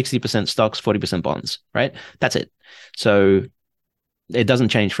it's 60% stocks, 40% bonds. Right. That's it. So it doesn't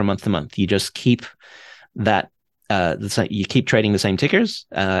change from month to month. You just keep that. You keep trading the same tickers,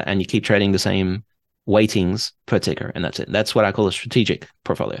 and you keep trading the same weightings per ticker, and that's it. That's what I call a strategic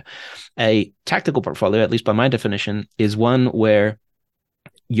portfolio. A tactical portfolio, at least by my definition, is one where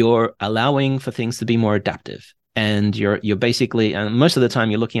you're allowing for things to be more adaptive. And you're basically, and most of the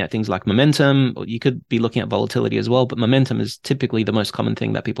time you're looking at things like momentum, or you could be looking at volatility as well, but momentum is typically the most common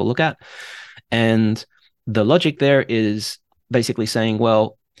thing that people look at. And the logic there is basically saying,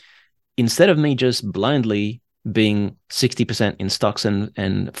 well, instead of me just blindly being 60% in stocks and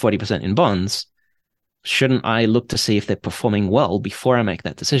 40% in bonds, shouldn't I look to see if they're performing well before I make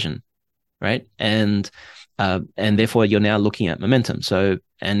that decision, right? And therefore you're now looking at momentum. So,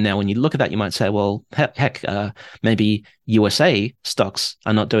 and now when you look at that, you might say, well, heck, maybe USA stocks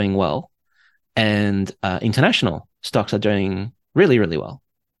are not doing well, and international stocks are doing really, really well.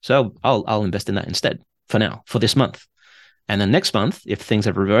 So I'll invest in that instead for now, for this month. And then next month, if things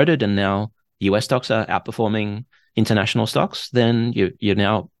have reverted and now US stocks are outperforming international stocks, then you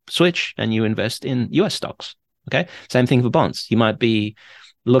now switch and you invest in US stocks. Okay. Same thing for bonds. You might be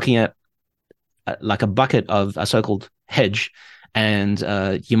looking at like a bucket of a so-called hedge, and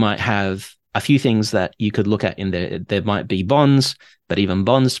you might have a few things that you could look at in there. There might be bonds, but even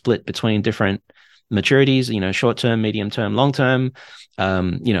bonds split between different maturities, short-term, medium-term, long-term,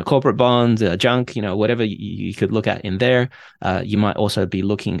 corporate bonds, junk, whatever you could look at in there. You might also be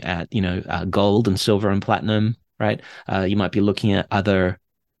looking at, gold and silver and platinum, right? You might be looking at other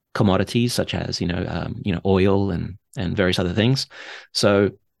commodities such as, oil and various other things.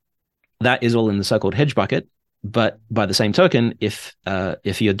 So that is all in the so-called hedge bucket. But by the same token, if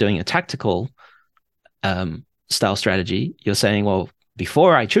you're doing a tactical style strategy, you're saying, well,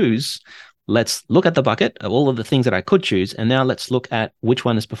 before I choose, let's look at the bucket of all of the things that I could choose, and now let's look at which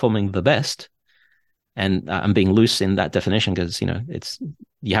one is performing the best. And I'm being loose in that definition because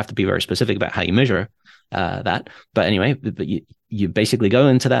you have to be very specific about how you measure that. But anyway, but you basically go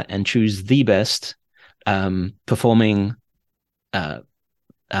into that and choose the best performing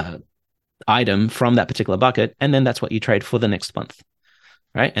item from that particular bucket, and then that's what you trade for the next month,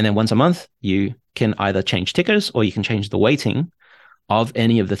 right? And then once a month, you can either change tickers or you can change the weighting of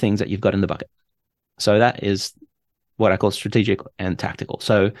any of the things that you've got in the bucket. So that is what I call strategic and tactical.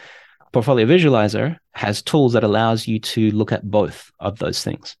 So Portfolio Visualizer has tools that allows you to look at both of those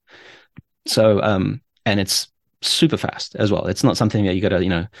things. So and it's super fast as well. It's not something that you got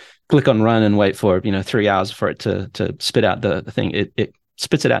to click on run and wait for 3 hours for it to spit out the thing. It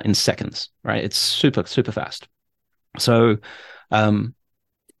spits it out in seconds, right? It's super, super fast. So, and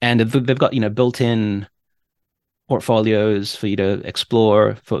they've got, built-in portfolios for you to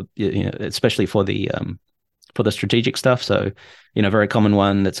explore for, especially for the strategic stuff. So, a very common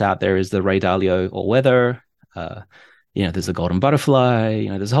one that's out there is the Ray Dalio All Weather. There's the Golden Butterfly,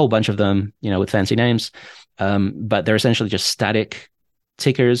 there's a whole bunch of them, with fancy names. But they're essentially just static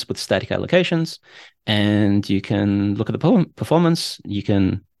tickers with static allocations, and you can look at the performance. You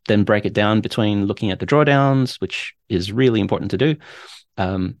can then break it down between looking at the drawdowns, which is really important to do.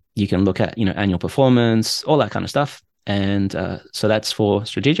 You can look at annual performance, all that kind of stuff, and so that's for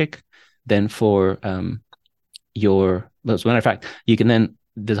strategic. Then for as a matter of fact, you can then,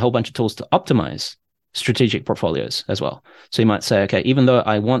 there's a whole bunch of tools to optimize strategic portfolios as well. So you might say, okay, even though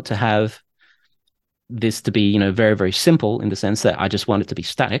I want to have this to be, very, very simple in the sense that I just want it to be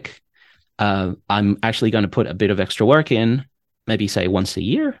static, I'm actually going to put a bit of extra work in, maybe say once a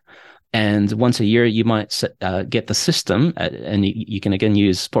year. And once a year, you might get the system, and you can again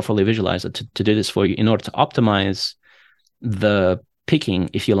use Portfolio Visualizer to do this for you in order to optimize the picking,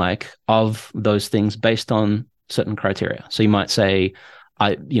 if you like, of those things based on certain criteria. So you might say,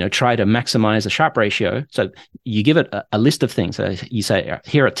 I try to maximize a Sharpe ratio. So you give it a list of things. You say,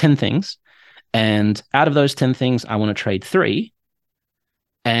 here are 10 things, And out of those 10 things, I want to trade 3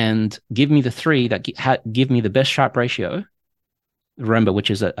 and give me the 3 that give me the best Sharpe ratio. Remember, which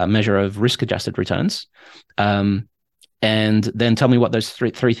is a measure of risk-adjusted returns. And then tell me what those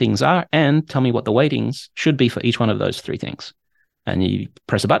three things are, and tell me what the weightings should be for each one of those 3 things. And you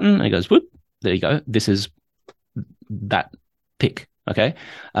press a button, and it goes, whoop, there you go. This is that pick, okay?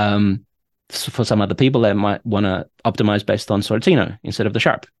 So for some other people, they might want to optimize based on Sortino instead of the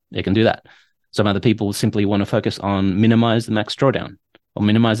Sharpe. They can do that. Some other people simply want to focus on minimize the max drawdown, or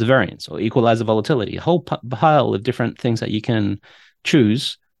minimize the variance, or equalize the volatility. A whole pile of different things that you can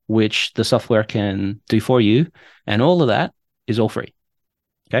choose, which the software can do for you. And all of that is all free.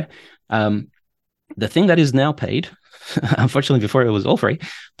 Okay. The thing that is now paid, unfortunately, before it was all free,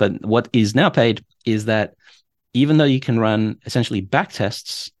 but what is now paid is that even though you can run essentially back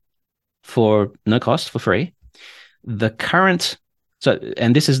tests for no cost, for free, the current,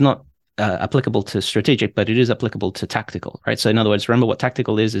 and this is not applicable to strategic, but it is applicable to tactical, right? So in other words, remember what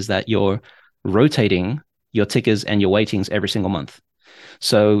tactical is that you're rotating your tickers and your weightings every single month.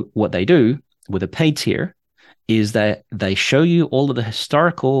 So what they do with a paid tier is that they show you all of the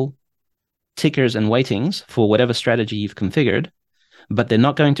historical tickers and weightings for whatever strategy you've configured, but they're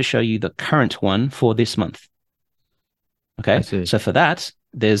not going to show you the current one for this month. Okay. So for that,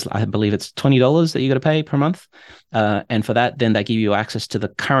 there's, I believe it's $20 that you got to pay per month. And for that, then they give you access to the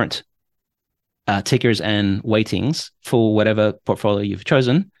current tickers and weightings for whatever portfolio you've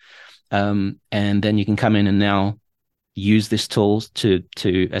chosen. And then you can come in and now use this tool to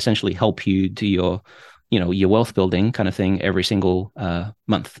essentially help you do your wealth building kind of thing every single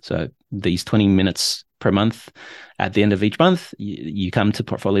month. So these 20 minutes per month at the end of each month, you come to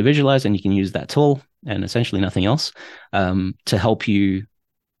Portfolio Visualize, and you can use that tool and essentially nothing else to help you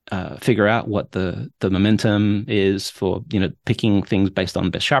figure out what the momentum is for, picking things based on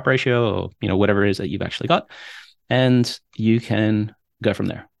best Sharpe ratio, or, whatever it is that you've actually got. And you can go from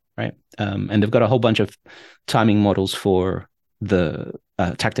there, right? And they've got a whole bunch of timing models for the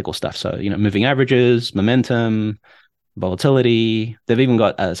tactical stuff. So, moving averages, momentum, volatility. They've even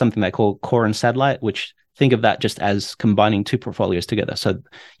got something they call core and satellite, which think of that just as combining 2 portfolios together. So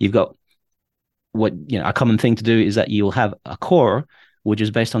you've got what, a common thing to do is that you'll have a core, which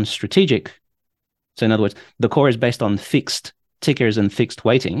is based on strategic. So in other words, the core is based on fixed tickers and fixed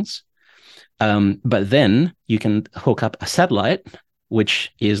weightings. But then you can hook up a satellite,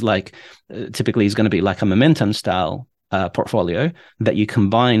 which is like, typically is going to be like a momentum style portfolio that you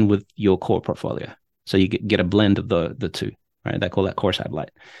combine with your core portfolio. So you get a blend of the two, right? They call that core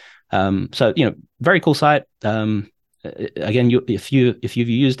satellite. So, very cool site. Again, if you've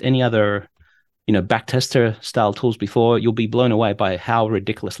used any other, backtester style tools before, you'll be blown away by how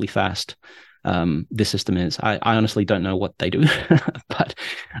ridiculously fast this system is. I honestly don't know what they do, but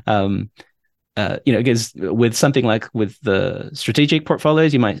because with something like with the strategic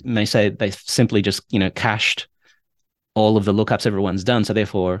portfolios, you may say they simply just cached all of the lookups everyone's done, so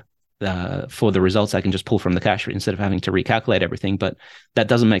therefore for the results I can just pull from the cache instead of having to recalculate everything. But that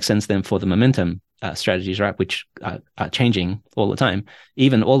doesn't make sense then for the momentum strategies, right, which are changing all the time.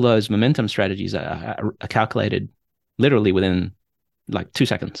 Even all those momentum strategies are calculated literally within like 2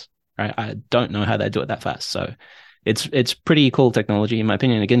 seconds, right? I don't know how they do it that fast. So it's pretty cool technology, in my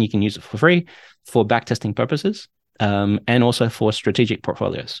opinion. Again, you can use it for free for backtesting purposes, and also for strategic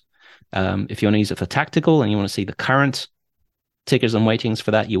portfolios. If you want to use it for tactical and you want to see the current tickers and weightings for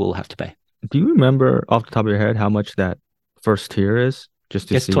that, you will have to pay. Do you remember off the top of your head how much that first tier is? Just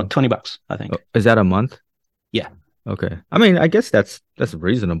to see. $20, I think. Is that a month? Yeah. Okay. I mean, I guess that's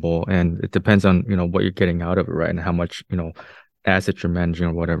reasonable, and it depends on what you're getting out of it, right, and how much assets you're managing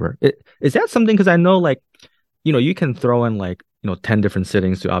or whatever. Is that something? Because I know, like, you can throw in like 10 different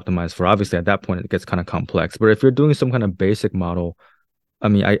settings to optimize for. Obviously, at that point, it gets kind of complex. But if you're doing some kind of basic model, I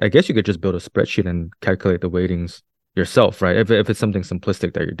mean, I guess you could just build a spreadsheet and calculate the weightings yourself, right? If it's something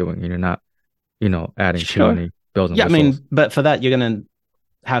simplistic that you're doing, and you're not, adding too many bells and whistles. I mean, but for that, you're going to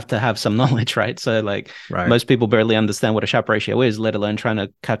have to have some knowledge, right? So like most people barely understand what a Sharpe ratio is, let alone trying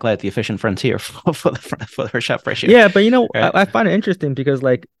to calculate the efficient frontier for the Sharpe ratio. Yeah, but right? I find it interesting because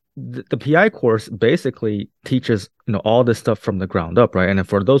like the PI course basically teaches all this stuff from the ground up, right? And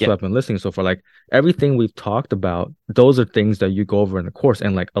for those who have been listening so far, like everything we've talked about, those are things that you go over in the course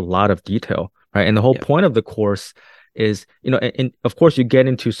in like a lot of detail, right? And the whole point of the course is, and of course you get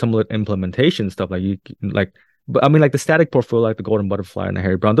into some of the implementation stuff, but I mean, like the static portfolio, like the golden butterfly and the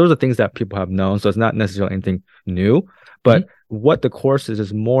Harry Brown, those are things that people have known. So it's not necessarily anything new, but what the course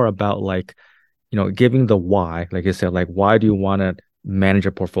is more about, like, giving the why, like I said, like, why do you want to manage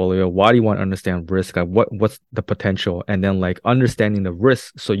a portfolio? Why do you want to understand risk? Like what's the potential? And then like understanding the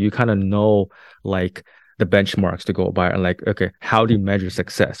risk so you kind of know like the benchmarks to go by and like, okay, how do you measure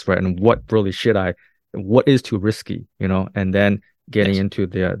success, right? And what is too risky, and then getting Yes. into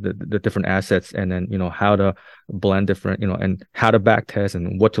the different assets and then, how to blend different, and how to back test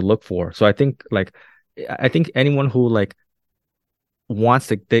and what to look for. So I think anyone who like wants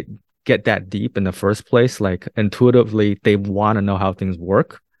to get that deep in the first place, like intuitively they want to know how things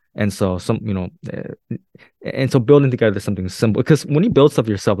work. And so and so building together something simple, because when you build stuff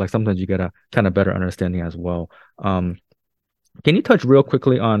yourself, like sometimes you get a kind of better understanding as well. Um, can you touch real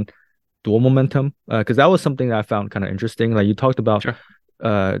quickly on dual momentum? Because that was something that I found kind of interesting. Like you talked about Sure.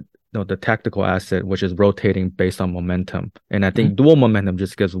 the tactical asset, which is rotating based on momentum. And I Mhm. think dual momentum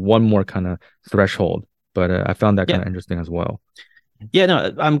just gives one more kind of threshold. But I found that kind Yeah. of interesting as well. Yeah,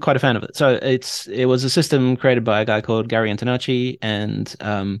 no, I'm quite a fan of it. So it was a system created by a guy called Gary Antonacci, and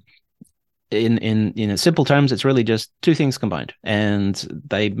in simple terms, it's really just two things combined, and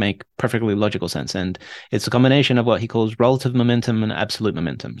they make perfectly logical sense. And it's a combination of what he calls relative momentum and absolute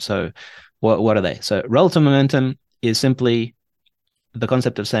momentum. So what are they? So relative momentum is simply the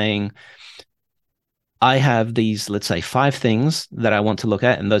concept of saying I have these, let's say, five things that I want to look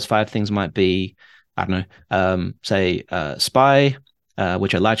at, and those five things might be, I don't know, say SPY,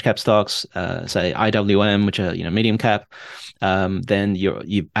 which are large cap stocks, say IWM, which are medium cap. Then you're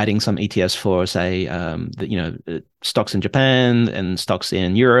adding some ETFs for, say, stocks in Japan and stocks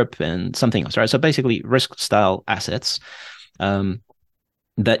in Europe and something else, right? So basically, risk style assets um,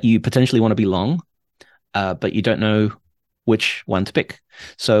 that you potentially want to be long, but you don't know which one to pick.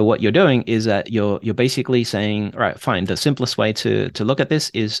 So what you're doing is that you're basically saying, all right, fine. The simplest way to look at this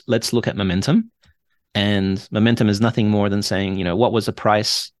is let's look at momentum. And momentum is nothing more than saying, what was the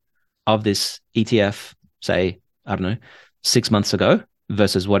price of this ETF, say, I don't know, 6 months ago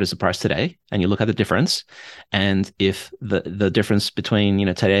versus what is the price today, and you look at the difference. And if the difference between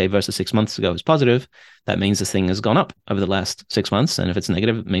today versus 6 months ago is positive, that means this thing has gone up over the last 6 months, and if it's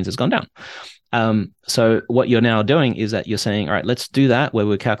negative, it means it's gone down. So what you're now doing is that you're saying, all right, let's do that where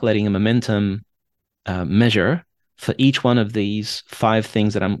we're calculating a momentum measure for each one of these five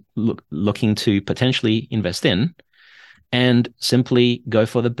things that I'm looking to potentially invest in, and simply go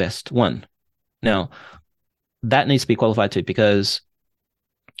for the best one. Now, that needs to be qualified too, because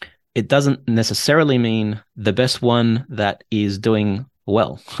it doesn't necessarily mean the best one that is doing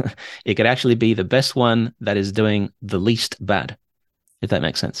well. It could actually be the best one that is doing the least bad, if that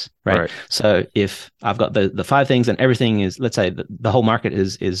makes sense, right? Right. So if I've got the five things and everything is, let's say the whole market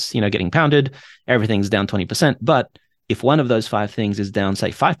is getting pounded, everything's down 20%, but if one of those five things is down,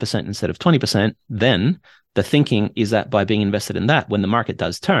 say 5% instead of 20%, then the thinking is that by being invested in that, when the market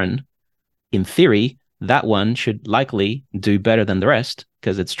does turn, in theory, that one should likely do better than the rest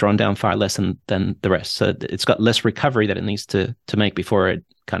because it's drawn down far less than the rest. So it's got less recovery that it needs to make before it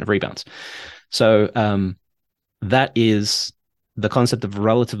kind of rebounds. So that is the concept of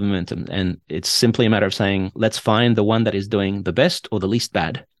relative momentum. And it's simply a matter of saying, let's find the one that is doing the best or the least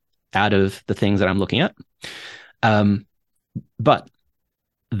bad out of the things that I'm looking at. But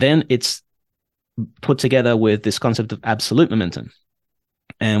then it's put together with this concept of absolute momentum.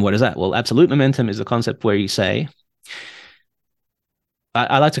 And what is that? Well, absolute momentum is a concept where you say,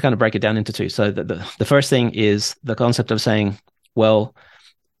 I like to kind of break it down into two. So the first thing is the concept of saying, well,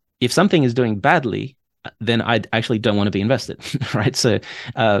 if something is doing badly, then I actually don't want to be invested, right? So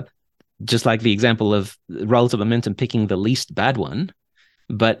just like the example of relative momentum picking the least bad one,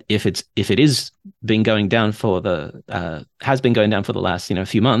 but if it is been going down for the has been going down for the last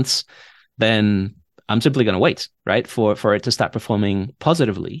few months, then I'm simply going to wait, right, for it to start performing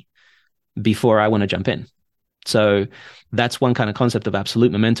positively before I want to jump in. So that's one kind of concept of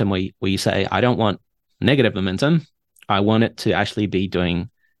absolute momentum where you say, I don't want negative momentum. I want it to actually be doing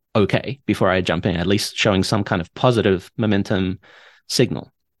okay before I jump in, at least showing some kind of positive momentum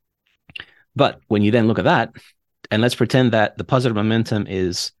signal. But when you then look at that, and let's pretend that the positive momentum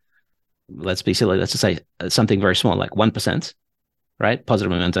is, let's be silly, let's just say something very small, like 1%, right?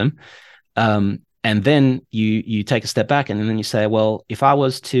 Positive momentum. And then you take a step back and then you say, well, if I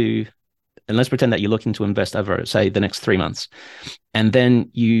was to, and let's pretend that you're looking to invest over, say, the next 3 months. And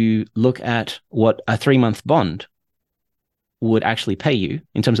then you look at what a 3-month bond would actually pay you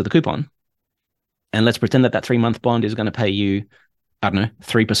in terms of the coupon. And let's pretend that 3-month bond is going to pay you, I don't know,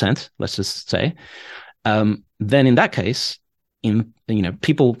 3%, let's just say. Then in that case,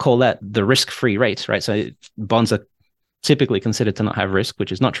 people call that the risk-free rate, right? So bonds are typically considered to not have risk,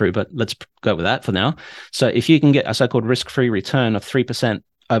 which is not true, but let's go with that for now. So if you can get a so-called risk-free return of 3%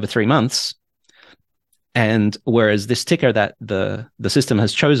 over 3 months, And whereas this ticker that the system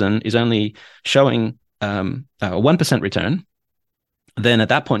has chosen is only showing a 1% return, then at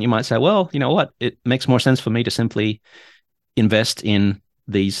that point you might say, well, you know what? It makes more sense for me to simply invest in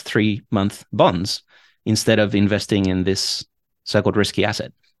these 3-month bonds instead of investing in this so-called risky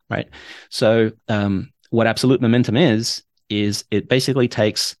asset, right? So what absolute momentum is it basically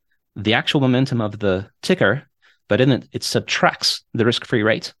takes the actual momentum of the ticker, but in it subtracts the risk-free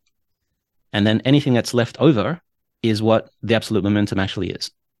rate. And then anything that's left over is what the absolute momentum actually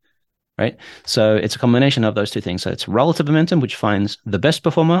is, right? So it's a combination of those two things. So it's relative momentum, which finds the best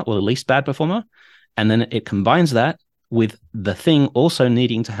performer or the least bad performer, and then it combines that with the thing also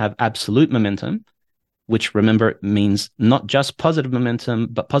needing to have absolute momentum, which, remember, means not just positive momentum,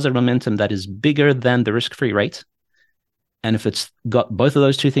 but positive momentum that is bigger than the risk-free rate. And if it's got both of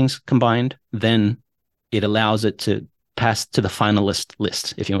those two things combined, then it allows it to pass to the finalist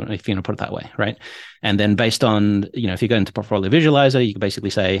list, if you want to put it that way, right? And then based on, if you go into Portfolio Visualizer, you can basically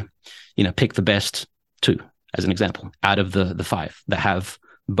say, pick the best 2, as an example, out of the 5 that have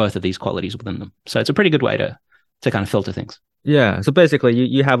both of these qualities within them. So it's a pretty good way to kind of filter things. Yeah. So basically,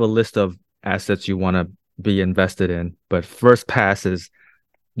 you have a list of assets you want to be invested in, but first pass is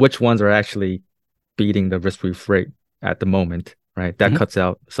which ones are actually beating the risk-free rate at the moment, right? That cuts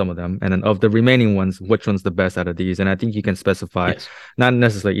out some of them. And then of the remaining ones, which one's the best out of these? And I think you can specify, not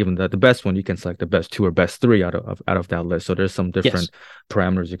necessarily even the best one, you can select the best 2 or best 3 out of that list. So there's some different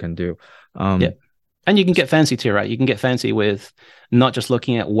parameters you can do. And you can get fancy too, right? You can get fancy with not just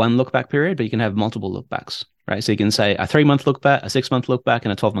looking at one look back period, but you can have multiple look backs, right? So you can say a 3-month look back, a 6-month look back,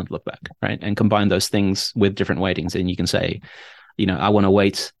 and a 12-month look back, right? And combine those things with different weightings. And you can say, I want to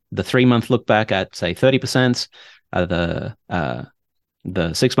weight the 3-month look back at, say, 30%, the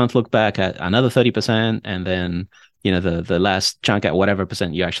 6-month look back at another 30%, and then, the last chunk at whatever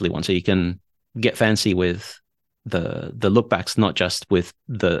percent you actually want. So you can get fancy with the look backs, not just with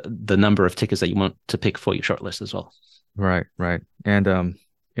the number of tickers that you want to pick for your shortlist as well. Right. And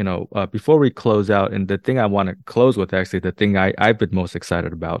before we close out, and the thing I want to close with, actually, the thing I've been most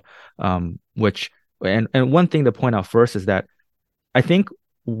excited about, which and one thing to point out first is that I think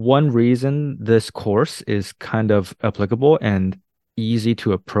one reason this course is kind of applicable and easy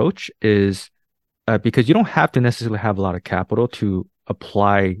to approach is because you don't have to necessarily have a lot of capital to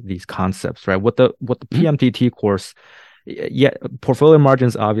apply these concepts, right? What the PMTT course, portfolio margin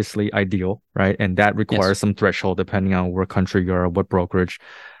is obviously ideal, right? And that requires some threshold depending on what country you're, what brokerage.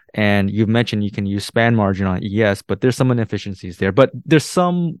 And you've mentioned you can use span margin on ES, but there's some inefficiencies there. But there's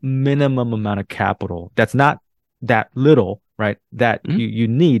some minimum amount of capital that's not that little, right? That you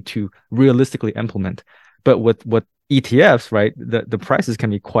need to realistically implement. But with ETFs, right, the prices can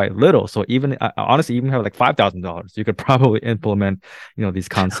be quite little. So even honestly, even have like $5,000, you could probably implement, these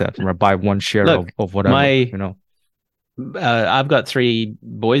concepts, or buy one share of whatever, I've got 3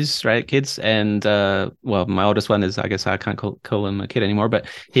 boys, right, kids, and my oldest one is, I guess I can't call him a kid anymore, but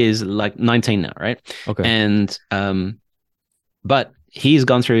he's like 19 now, right? Okay. And but he's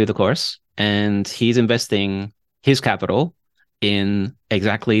gone through the course and he's investing his capital in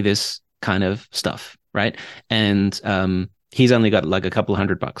exactly this kind of stuff, right? And he's only got like a couple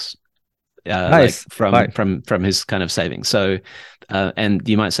 $100 nice. Like from his kind of savings. So and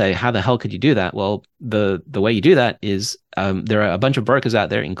you might say, how the hell could you do that? Well, the way you do that is there are a bunch of brokers out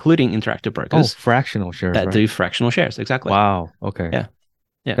there, including Interactive Brokers, fractional shares that do fractional shares. Exactly. Wow. Okay.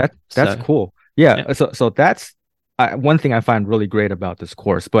 Yeah. That's cool. Yeah. So that's one thing I find really great about this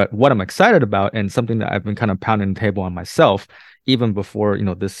course. But what I'm excited about, and something that I've been kind of pounding the table on myself, even before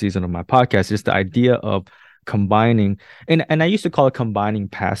this season of my podcast, is the idea of combining, and I used to call it combining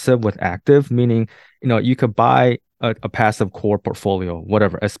passive with active, meaning you could buy a passive core portfolio,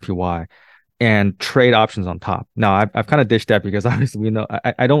 whatever, SPY, and trade options on top. Now I've kind of ditched that because obviously we know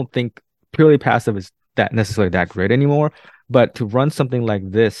I don't think purely passive is that necessarily that great anymore. But to run something like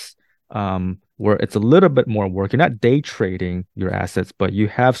this, where it's a little bit more work, you're not day trading your assets, but you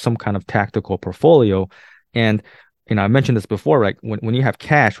have some kind of tactical portfolio. And I mentioned this before, right? When you have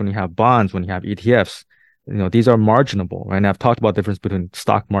cash, when you have bonds, when you have ETFs, these are marginable, right? And I've talked about the difference between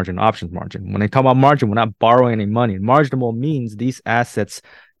stock margin and options margin. When I talk about margin, we're not borrowing any money. Marginable means these assets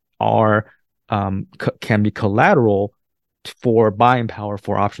are can be collateral for buying power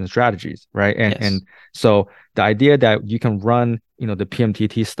for option strategies, right? And so the idea that you can run the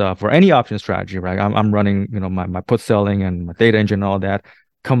PMTT stuff or any option strategy, right? I'm running my put selling and my data engine and all that.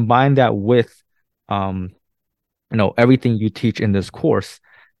 Combine that with everything you teach in this course,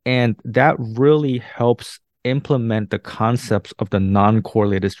 and that really helps implement the concepts of the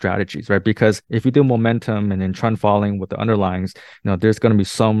non-correlated strategies, right? Because if you do momentum and then trend following with the underlyings, there's going to be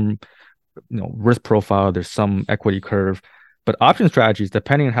some risk profile, there's some equity curve. But option strategies,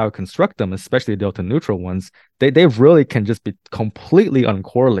 depending on how you construct them, especially delta neutral ones, they really can just be completely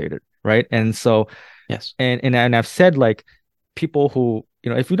uncorrelated, right? And so, Yes. and I've said, like, people who,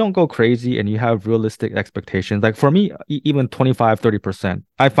 if you don't go crazy and you have realistic expectations, like for me, even 25-30%,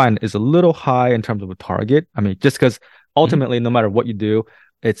 I find is a little high in terms of a target. I mean, just because ultimately, no matter what you do,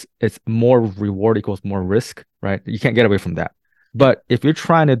 it's more reward equals more risk, right? You can't get away from that. But if you're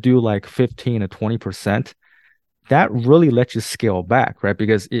trying to do like 15 to 20%, that really lets you scale back, right?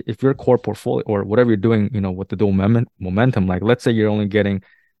 Because if your core portfolio or whatever you're doing, with the dual momentum, like let's say you're only getting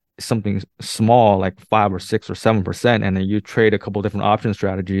something small, like 5 or 6 or 7%, and then you trade a couple different option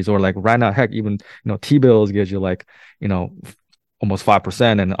strategies, or like right now, heck, even T-bills gives you like almost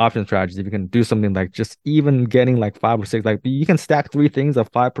 5%, and option strategies, if you can do something like just even getting like 5 or 6, like you can stack three things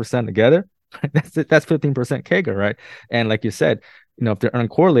of 5% together. That's 15% CAGR, right? And like you said, if they're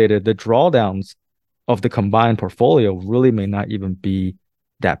uncorrelated, the drawdowns of the combined portfolio really may not even be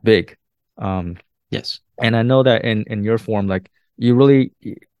that big. Yes. And I know that in your form, like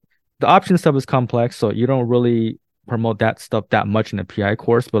the option stuff is complex, so you don't really promote that stuff that much in the PI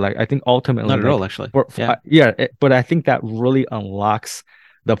course. But like I think ultimately, Not at like all, actually. for yeah, but I think that really unlocks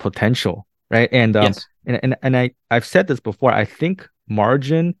the potential, right? Yes. And I've said this before. I think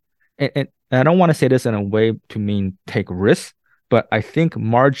margin, and I don't want to say this in a way to mean take risks, but I think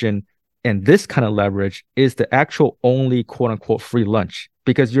margin and this kind of leverage is the actual only quote unquote free lunch,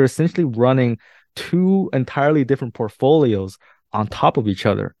 because you're essentially running two entirely different portfolios on top of each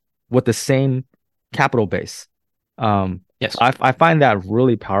other with the same capital base. Yes. I find that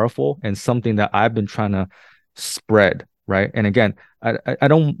really powerful and something that I've been trying to spread, right? And again, I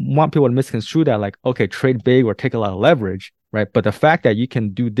don't want people to misconstrue that like, okay, trade big or take a lot of leverage, right? But the fact that you can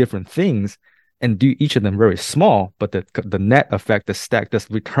do different things and do each of them very small, but the net effect, this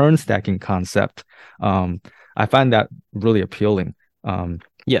return stacking concept, I find that really appealing.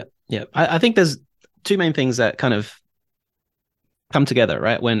 Yeah. I think there's two main things that kind of come together,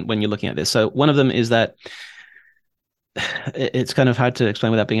 right? When you're looking at this. So one of them is that it's kind of hard to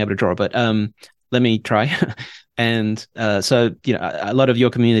explain without being able to draw, but let me try. And so, a lot of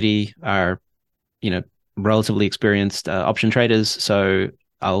your community are, relatively experienced option traders. So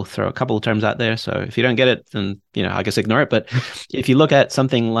I'll throw a couple of terms out there. So if you don't get it, then, I guess ignore it. But if you look at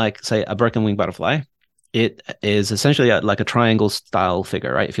something like, say, a broken wing butterfly, it is essentially like a triangle style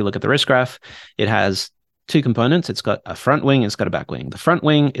figure, right? If you look at the risk graph, it has two components. It's got a front wing, it's got a back wing. The front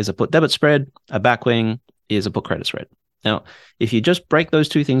wing is a put debit spread, a back wing is a put credit spread. Now, if you just break those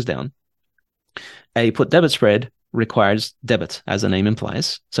two things down, a put debit spread requires debit, as the name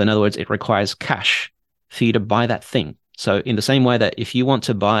implies. So in other words, it requires cash for you to buy that thing. So in the same way that if you want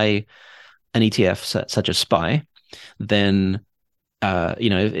to buy an ETF such as SPY, then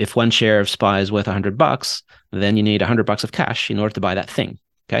if one share of SPY is worth $100, then you need $100 of cash in order to buy that thing.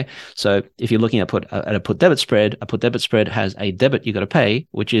 Okay, so if you're looking at a put debit spread, a put debit spread has a debit you got to pay,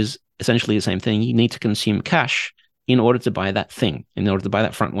 which is essentially the same thing. You need to consume cash in order to buy that thing, in order to buy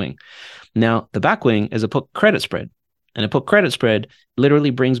that front wing. Now, the back wing is a put credit spread, and a put credit spread literally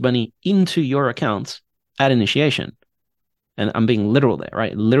brings money into your account at initiation. And I'm being literal there,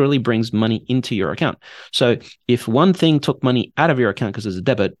 right? It literally brings money into your account. So if one thing took money out of your account because it's a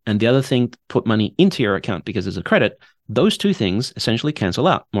debit, and the other thing put money into your account because it's a credit, those two things essentially cancel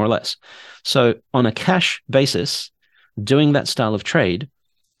out, more or less. So on a cash basis, doing that style of trade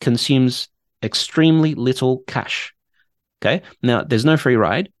consumes extremely little cash. Okay. Now, there's no free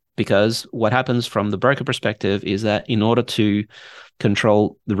ride, because what happens from the broker perspective is that in order to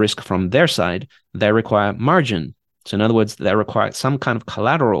control the risk from their side, they require margin. So in other words, they require some kind of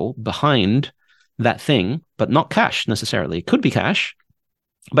collateral behind that thing, but not cash necessarily. It could be cash,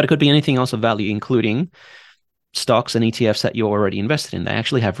 but it could be anything else of value, including stocks and ETFs that you're already invested in. They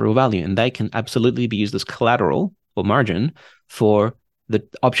actually have real value, and they can absolutely be used as collateral or margin for the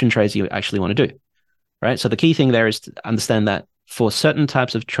option trades you actually want to do, right? So the key thing there is to understand that for certain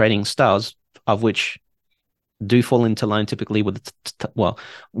types of trading styles, of which do fall into line typically with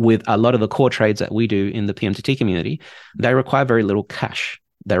a lot of the core trades that we do in the PMTT community, they require very little cash.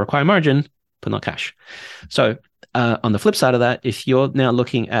 They require margin, but not cash. So on the flip side of that, if you're now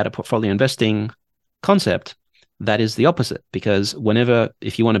looking at a portfolio investing concept, that is the opposite, because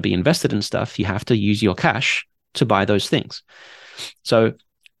if you want to be invested in stuff, you have to use your cash to buy those things. So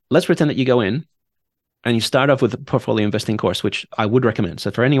let's pretend that you go in and you start off with a portfolio investing course, which I would recommend. So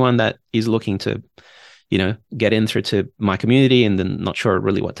for anyone that is looking to, get in through to my community and then not sure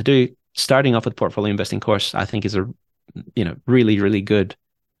really what to do, starting off with portfolio investing course, I think is a, really, really good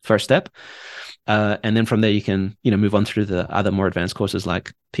first step. And then from there, you can, move on through the other more advanced courses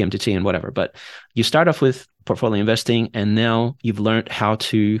like PMTT and whatever. But you start off with portfolio investing, and now you've learned how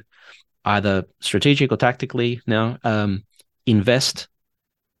to either strategic or tactically now invest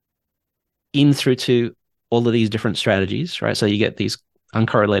in through to all of these different strategies, right? So you get these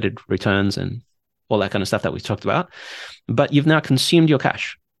uncorrelated returns and all that kind of stuff that we've talked about. But you've now consumed your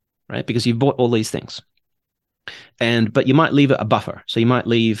cash, right? Because you've bought all these things. But you might leave a buffer. So you might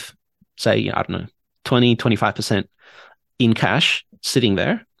leave, say, I don't know, 20, 25% in cash sitting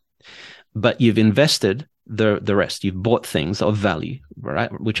there, but you've invested the rest. You've bought things of value, right?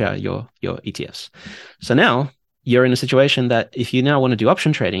 Which are your ETFs. So now you're in a situation that if you now want to do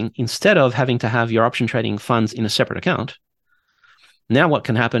option trading, instead of having to have your option trading funds in a separate account, now what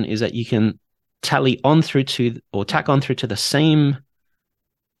can happen is that you can tally on through to, or tack on through to the same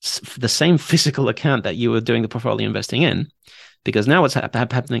physical account that you were doing the portfolio investing in. Because now what's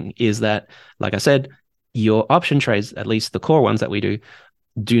happening is that, like I said, your option trades, at least the core ones that we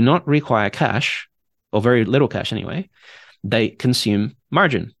do not require cash, or very little cash anyway. They consume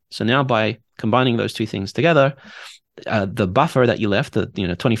margin. So now by combining those two things together, the buffer that you left, the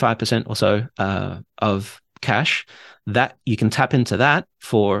 25% or so of cash, that you can tap into that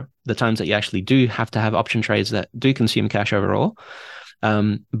for the times that you actually do have to have option trades that do consume cash overall.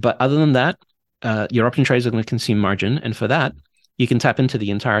 But other than that, your option trades are going to consume margin. And for that, you can tap into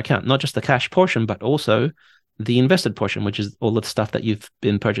the entire account, not just the cash portion, but also the invested portion, which is all of the stuff that you've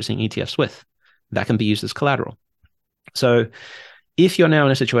been purchasing ETFs with. That can be used as collateral. So if you're now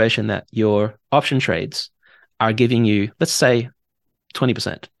in a situation that your option trades are giving you, let's say,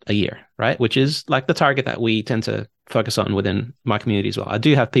 20% a year, right? Which is like the target that we tend to focus on within my community as well. I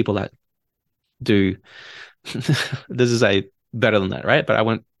do have people that do, this is a better than that, right?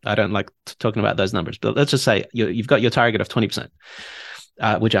 But I don't like talking about those numbers. But let's just say you've got your target of 20%,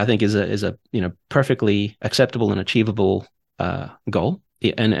 which I think is a perfectly acceptable and achievable goal,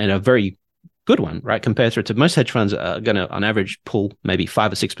 and a very good one, right? Compared to most hedge funds are going to, on average, pull maybe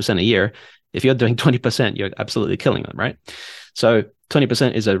 5 or 6% a year. If you're doing 20%, you're absolutely killing them, right? So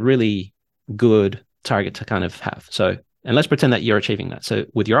 20% is a really good target to kind of have. So, and let's pretend that you're achieving that. So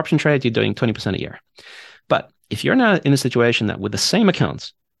with your option trades, you're doing 20% a year. But if you're now in a situation that with the same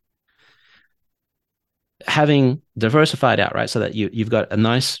accounts, having diversified out, right, so that you've got a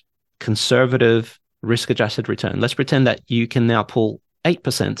nice conservative risk-adjusted return, let's pretend that you can now pull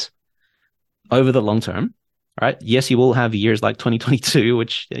 8% over the long term, right? Yes, you will have years like 2022,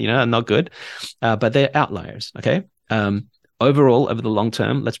 which, are not good, but they're outliers, okay? Overall, over the long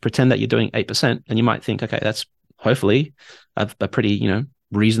term, let's pretend that you're doing 8%, and you might think, okay, that's hopefully a pretty,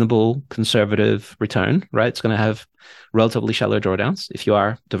 reasonable, conservative return, right? It's going to have relatively shallow drawdowns if you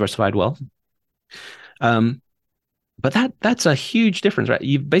are diversified well. But that's a huge difference, right?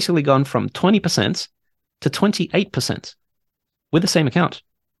 You've basically gone from 20% to 28% with the same account,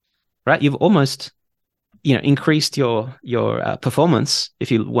 right? You've almost, increased your performance,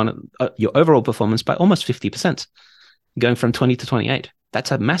 if you want your overall performance, by almost 50%, going from 20 to 28.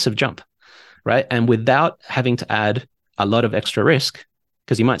 That's a massive jump, right? And without having to add a lot of extra risk,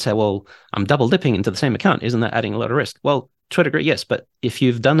 because you might say, well, I'm double dipping into the same account. Isn't that adding a lot of risk? Well, to a degree, yes. But if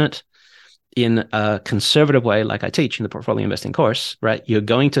you've done it in a conservative way, like I teach in the portfolio investing course, right, you're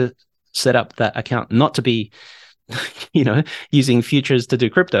going to set up that account not to be, using futures to do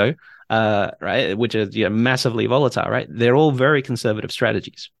crypto, right, which is massively volatile, right? They're all very conservative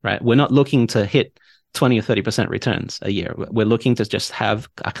strategies, right? We're not looking to hit 20 or 30% returns a year. We're looking to just have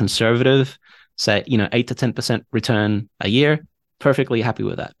a conservative, say, 8 to 10% return a year. Perfectly happy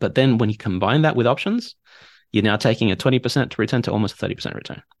with that. But then when you combine that with options, you're now taking a 20% return to almost a 30%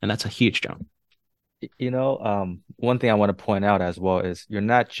 return. And that's a huge jump. One thing I want to point out as well is you're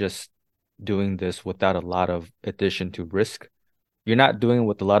not just doing this without a lot of addition to risk. You're not doing it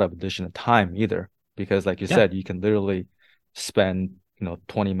with a lot of addition to time either, because like you said, you can literally spend,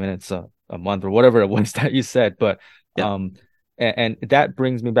 20 minutes a month or whatever it was that you said. But and that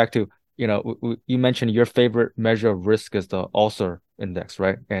brings me back to, you mentioned your favorite measure of risk is the Alser index,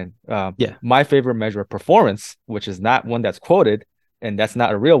 right? And my favorite measure of performance, which is not one that's quoted and that's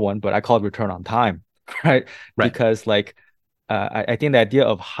not a real one, but I call it return on time, right? Because I think the idea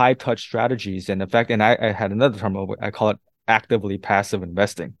of high touch strategies, and in fact, and I had another term, I call it actively passive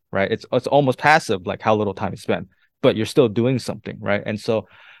investing, right? It's almost passive, like how little time you spend, but you're still doing something, right? And so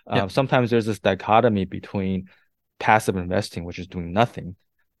sometimes there's this dichotomy between passive investing, which is doing nothing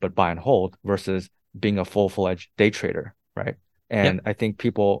but buy and hold, versus being a full-fledged day trader, right? And I think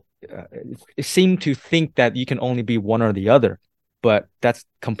people seem to think that you can only be one or the other. but that's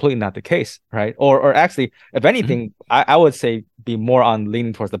completely not the case, right? Or actually, if Mhm. anything, I would say be more on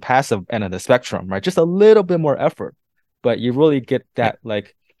leaning towards the passive end of the spectrum, right? Just a little bit more effort, but you really get Yeah. that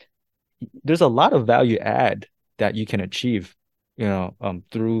like there's a lot of value add that you can achieve,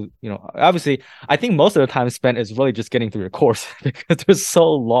 through, obviously, I think most of the time spent is really just getting through your course because they're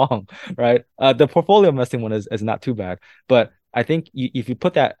so long, right? The portfolio investing one is not too bad, but I think if you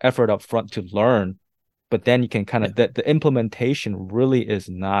put that effort up front to learn, but then you can kind Yeah. of the implementation really is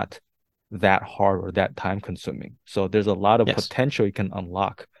not that hard or that time consuming. So there's a lot of Yes. potential you can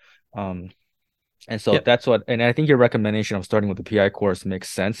unlock. Um, and so Yeah. that's what, and I think your recommendation of starting with the PI course makes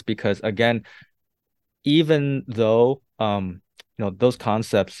sense because again, even though those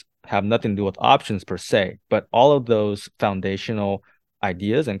concepts have nothing to do with options per se, but all of those foundational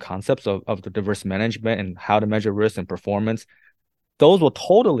ideas and concepts of the diverse management and how to measure risk and performance, those will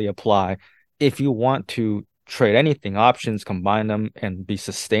totally apply if you want to trade anything, options, combine them and be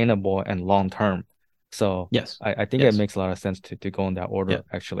sustainable and long term. So Yes. I think it Yes. makes a lot of sense to go in that Yeah. order,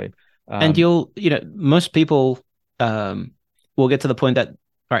 actually. And Um, most people um, will get to the point that,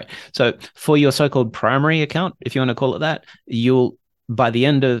 all right, so for your so-called primary account, if you want to call it that, you'll, by the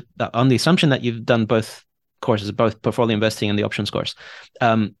end of, on the assumption that you've done both courses, both portfolio investing and the options course,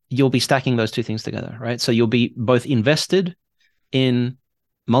 you'll be stacking those two things together, right? So you'll be both invested in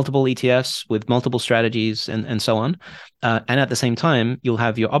multiple ETFs with multiple strategies and so on. And at the same time, you'll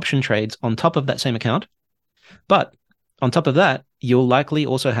have your option trades on top of that same account. But on top of that, you'll likely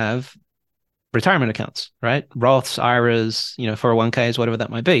also have retirement accounts, right? Roths, IRAs, 401ks, whatever that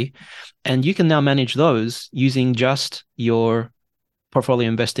might be. And you can now manage those using just your portfolio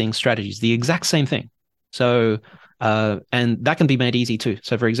investing strategies, the exact same thing. So, and that can be made easy too.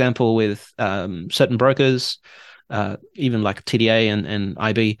 So, for example, with certain brokers, even like TDA and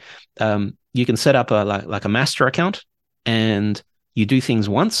IB, you can set up like a master account and you do things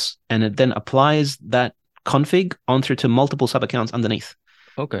once and it then applies that config on through to multiple sub accounts underneath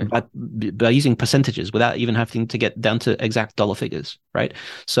okay. by using percentages without even having to get down to exact dollar figures, right?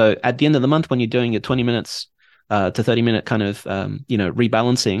 So at the end of the month, when you're doing your 20 minutes to 30-minute kind of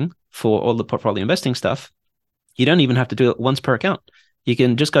rebalancing for all the portfolio investing stuff, you don't even have to do it once per account. You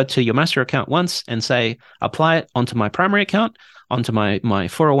can just go to your master account once and say, apply it onto my primary account, onto my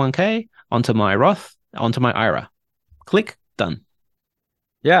 401k, onto my Roth, onto my IRA. Click, done.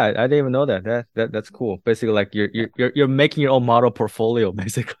 Yeah, I didn't even know that. That's cool. Basically, like you're making your own model portfolio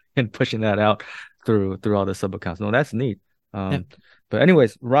basically and pushing that out through all the sub accounts. No, that's neat. Yeah. Um, but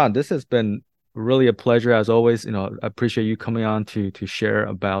anyways, Ron, this has been really a pleasure as always. I appreciate you coming on to share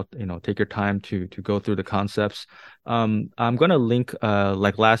about, take your time to go through the concepts. I'm gonna link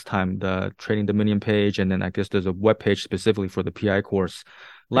like last time the Trading Dominion page, and then I guess there's a web page specifically for the PI course.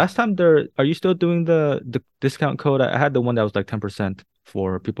 Yeah. Last time are you still doing the discount code? I had the one that was like 10%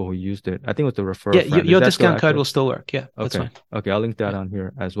 for people who used it. I think it was the refer a Yeah. friend. Is Your that still discount code active? will still work. Yeah. That's Okay. fine. Okay, I'll link that Yeah. on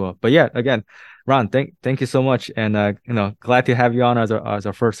here as well. But yeah, again, Ron, thank you so much. And glad to have you on as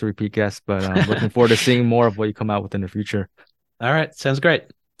our first repeat guest, but looking forward to seeing more of what you come out with in the future. All right. Sounds great.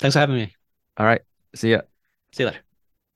 Thanks for having me. All right. See ya. See you later.